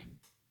brewery,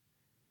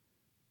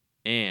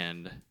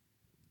 and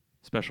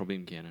special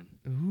beam cannon.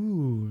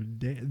 Ooh,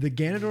 the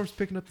Ganondorf's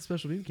picking up the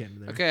special beam cannon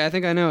there. Okay, I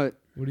think I know it.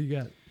 What do you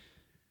got?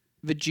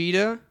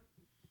 Vegeta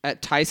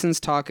at Tyson's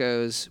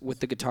Tacos with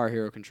the Guitar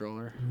Hero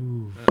controller.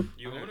 Ooh.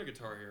 You own a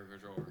Guitar Hero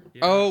controller.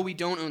 Yeah. Oh, we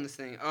don't own this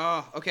thing.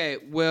 Oh, okay.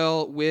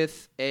 Well,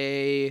 with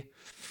a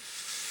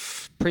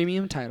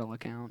premium title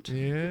account.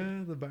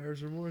 Yeah, the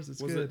buyer's remorse.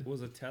 It's was good. it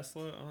was a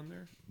Tesla on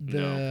there?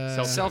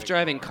 The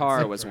Self-driving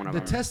car was one of the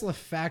them. Tesla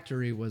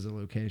factory was a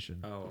location.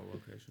 Oh, a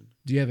location.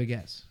 Do you have a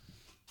guess?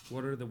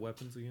 What are the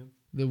weapons again?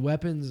 The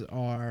weapons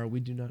are we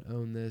do not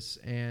own this,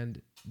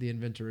 and the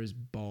inventor is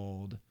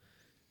bald.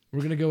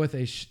 We're gonna go with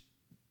a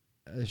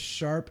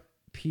sharp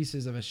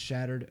pieces of a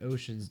Shattered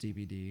Oceans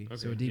DVD.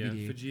 So a Yeah,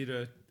 DVD.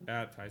 Vegeta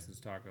at Tyson's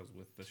Tacos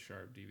with the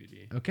sharp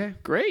DVD. Okay,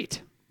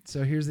 Great.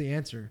 so here's the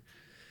answer.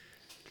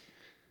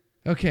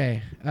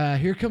 Okay,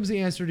 here comes the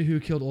answer to who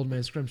killed Old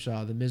Man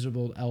Scrimshaw. The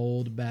miserable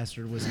old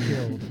bastard was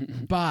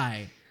killed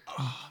by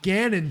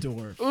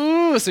Ganondorf.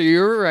 Ooh, so you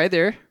were right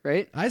there,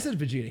 right? I said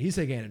Vegeta. He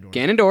said Ganondorf.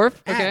 Ganondorf.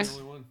 Okay. At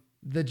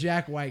the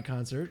Jack White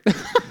concert,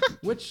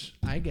 which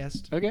I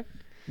guessed, Okay.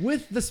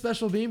 with the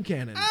special beam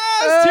cannon.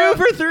 That's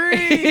 2 for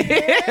 3.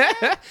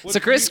 So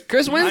Chris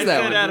wins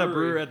that one. at the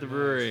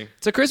brewery.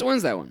 So Chris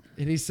wins that one.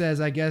 And he says,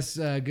 I guess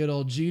good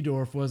old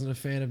G-Dorf wasn't a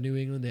fan of New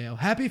England Ale.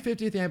 Happy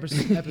 50th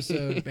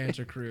episode,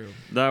 Banter Crew.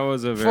 That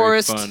was a very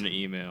Forrest, fun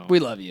email. We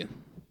love you.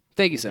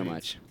 Thank you so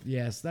much.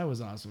 Yes, that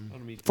was awesome.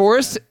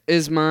 Forrest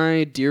is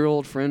my dear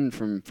old friend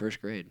from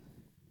first grade.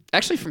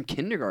 Actually, from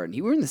kindergarten.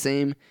 He were in the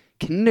same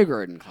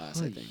kindergarten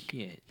class, I think.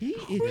 He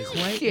is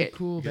quite a shit.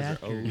 cool You guys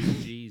are bastard.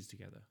 OGs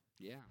together.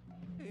 Yeah.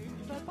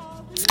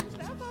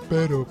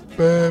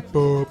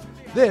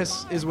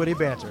 This is Witty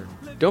Banter.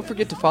 Don't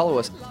forget to follow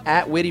us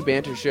at Witty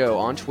Banter Show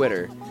on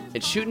Twitter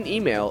and shoot an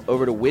email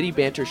over to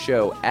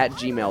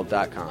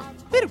wittybantershow@gmail.com.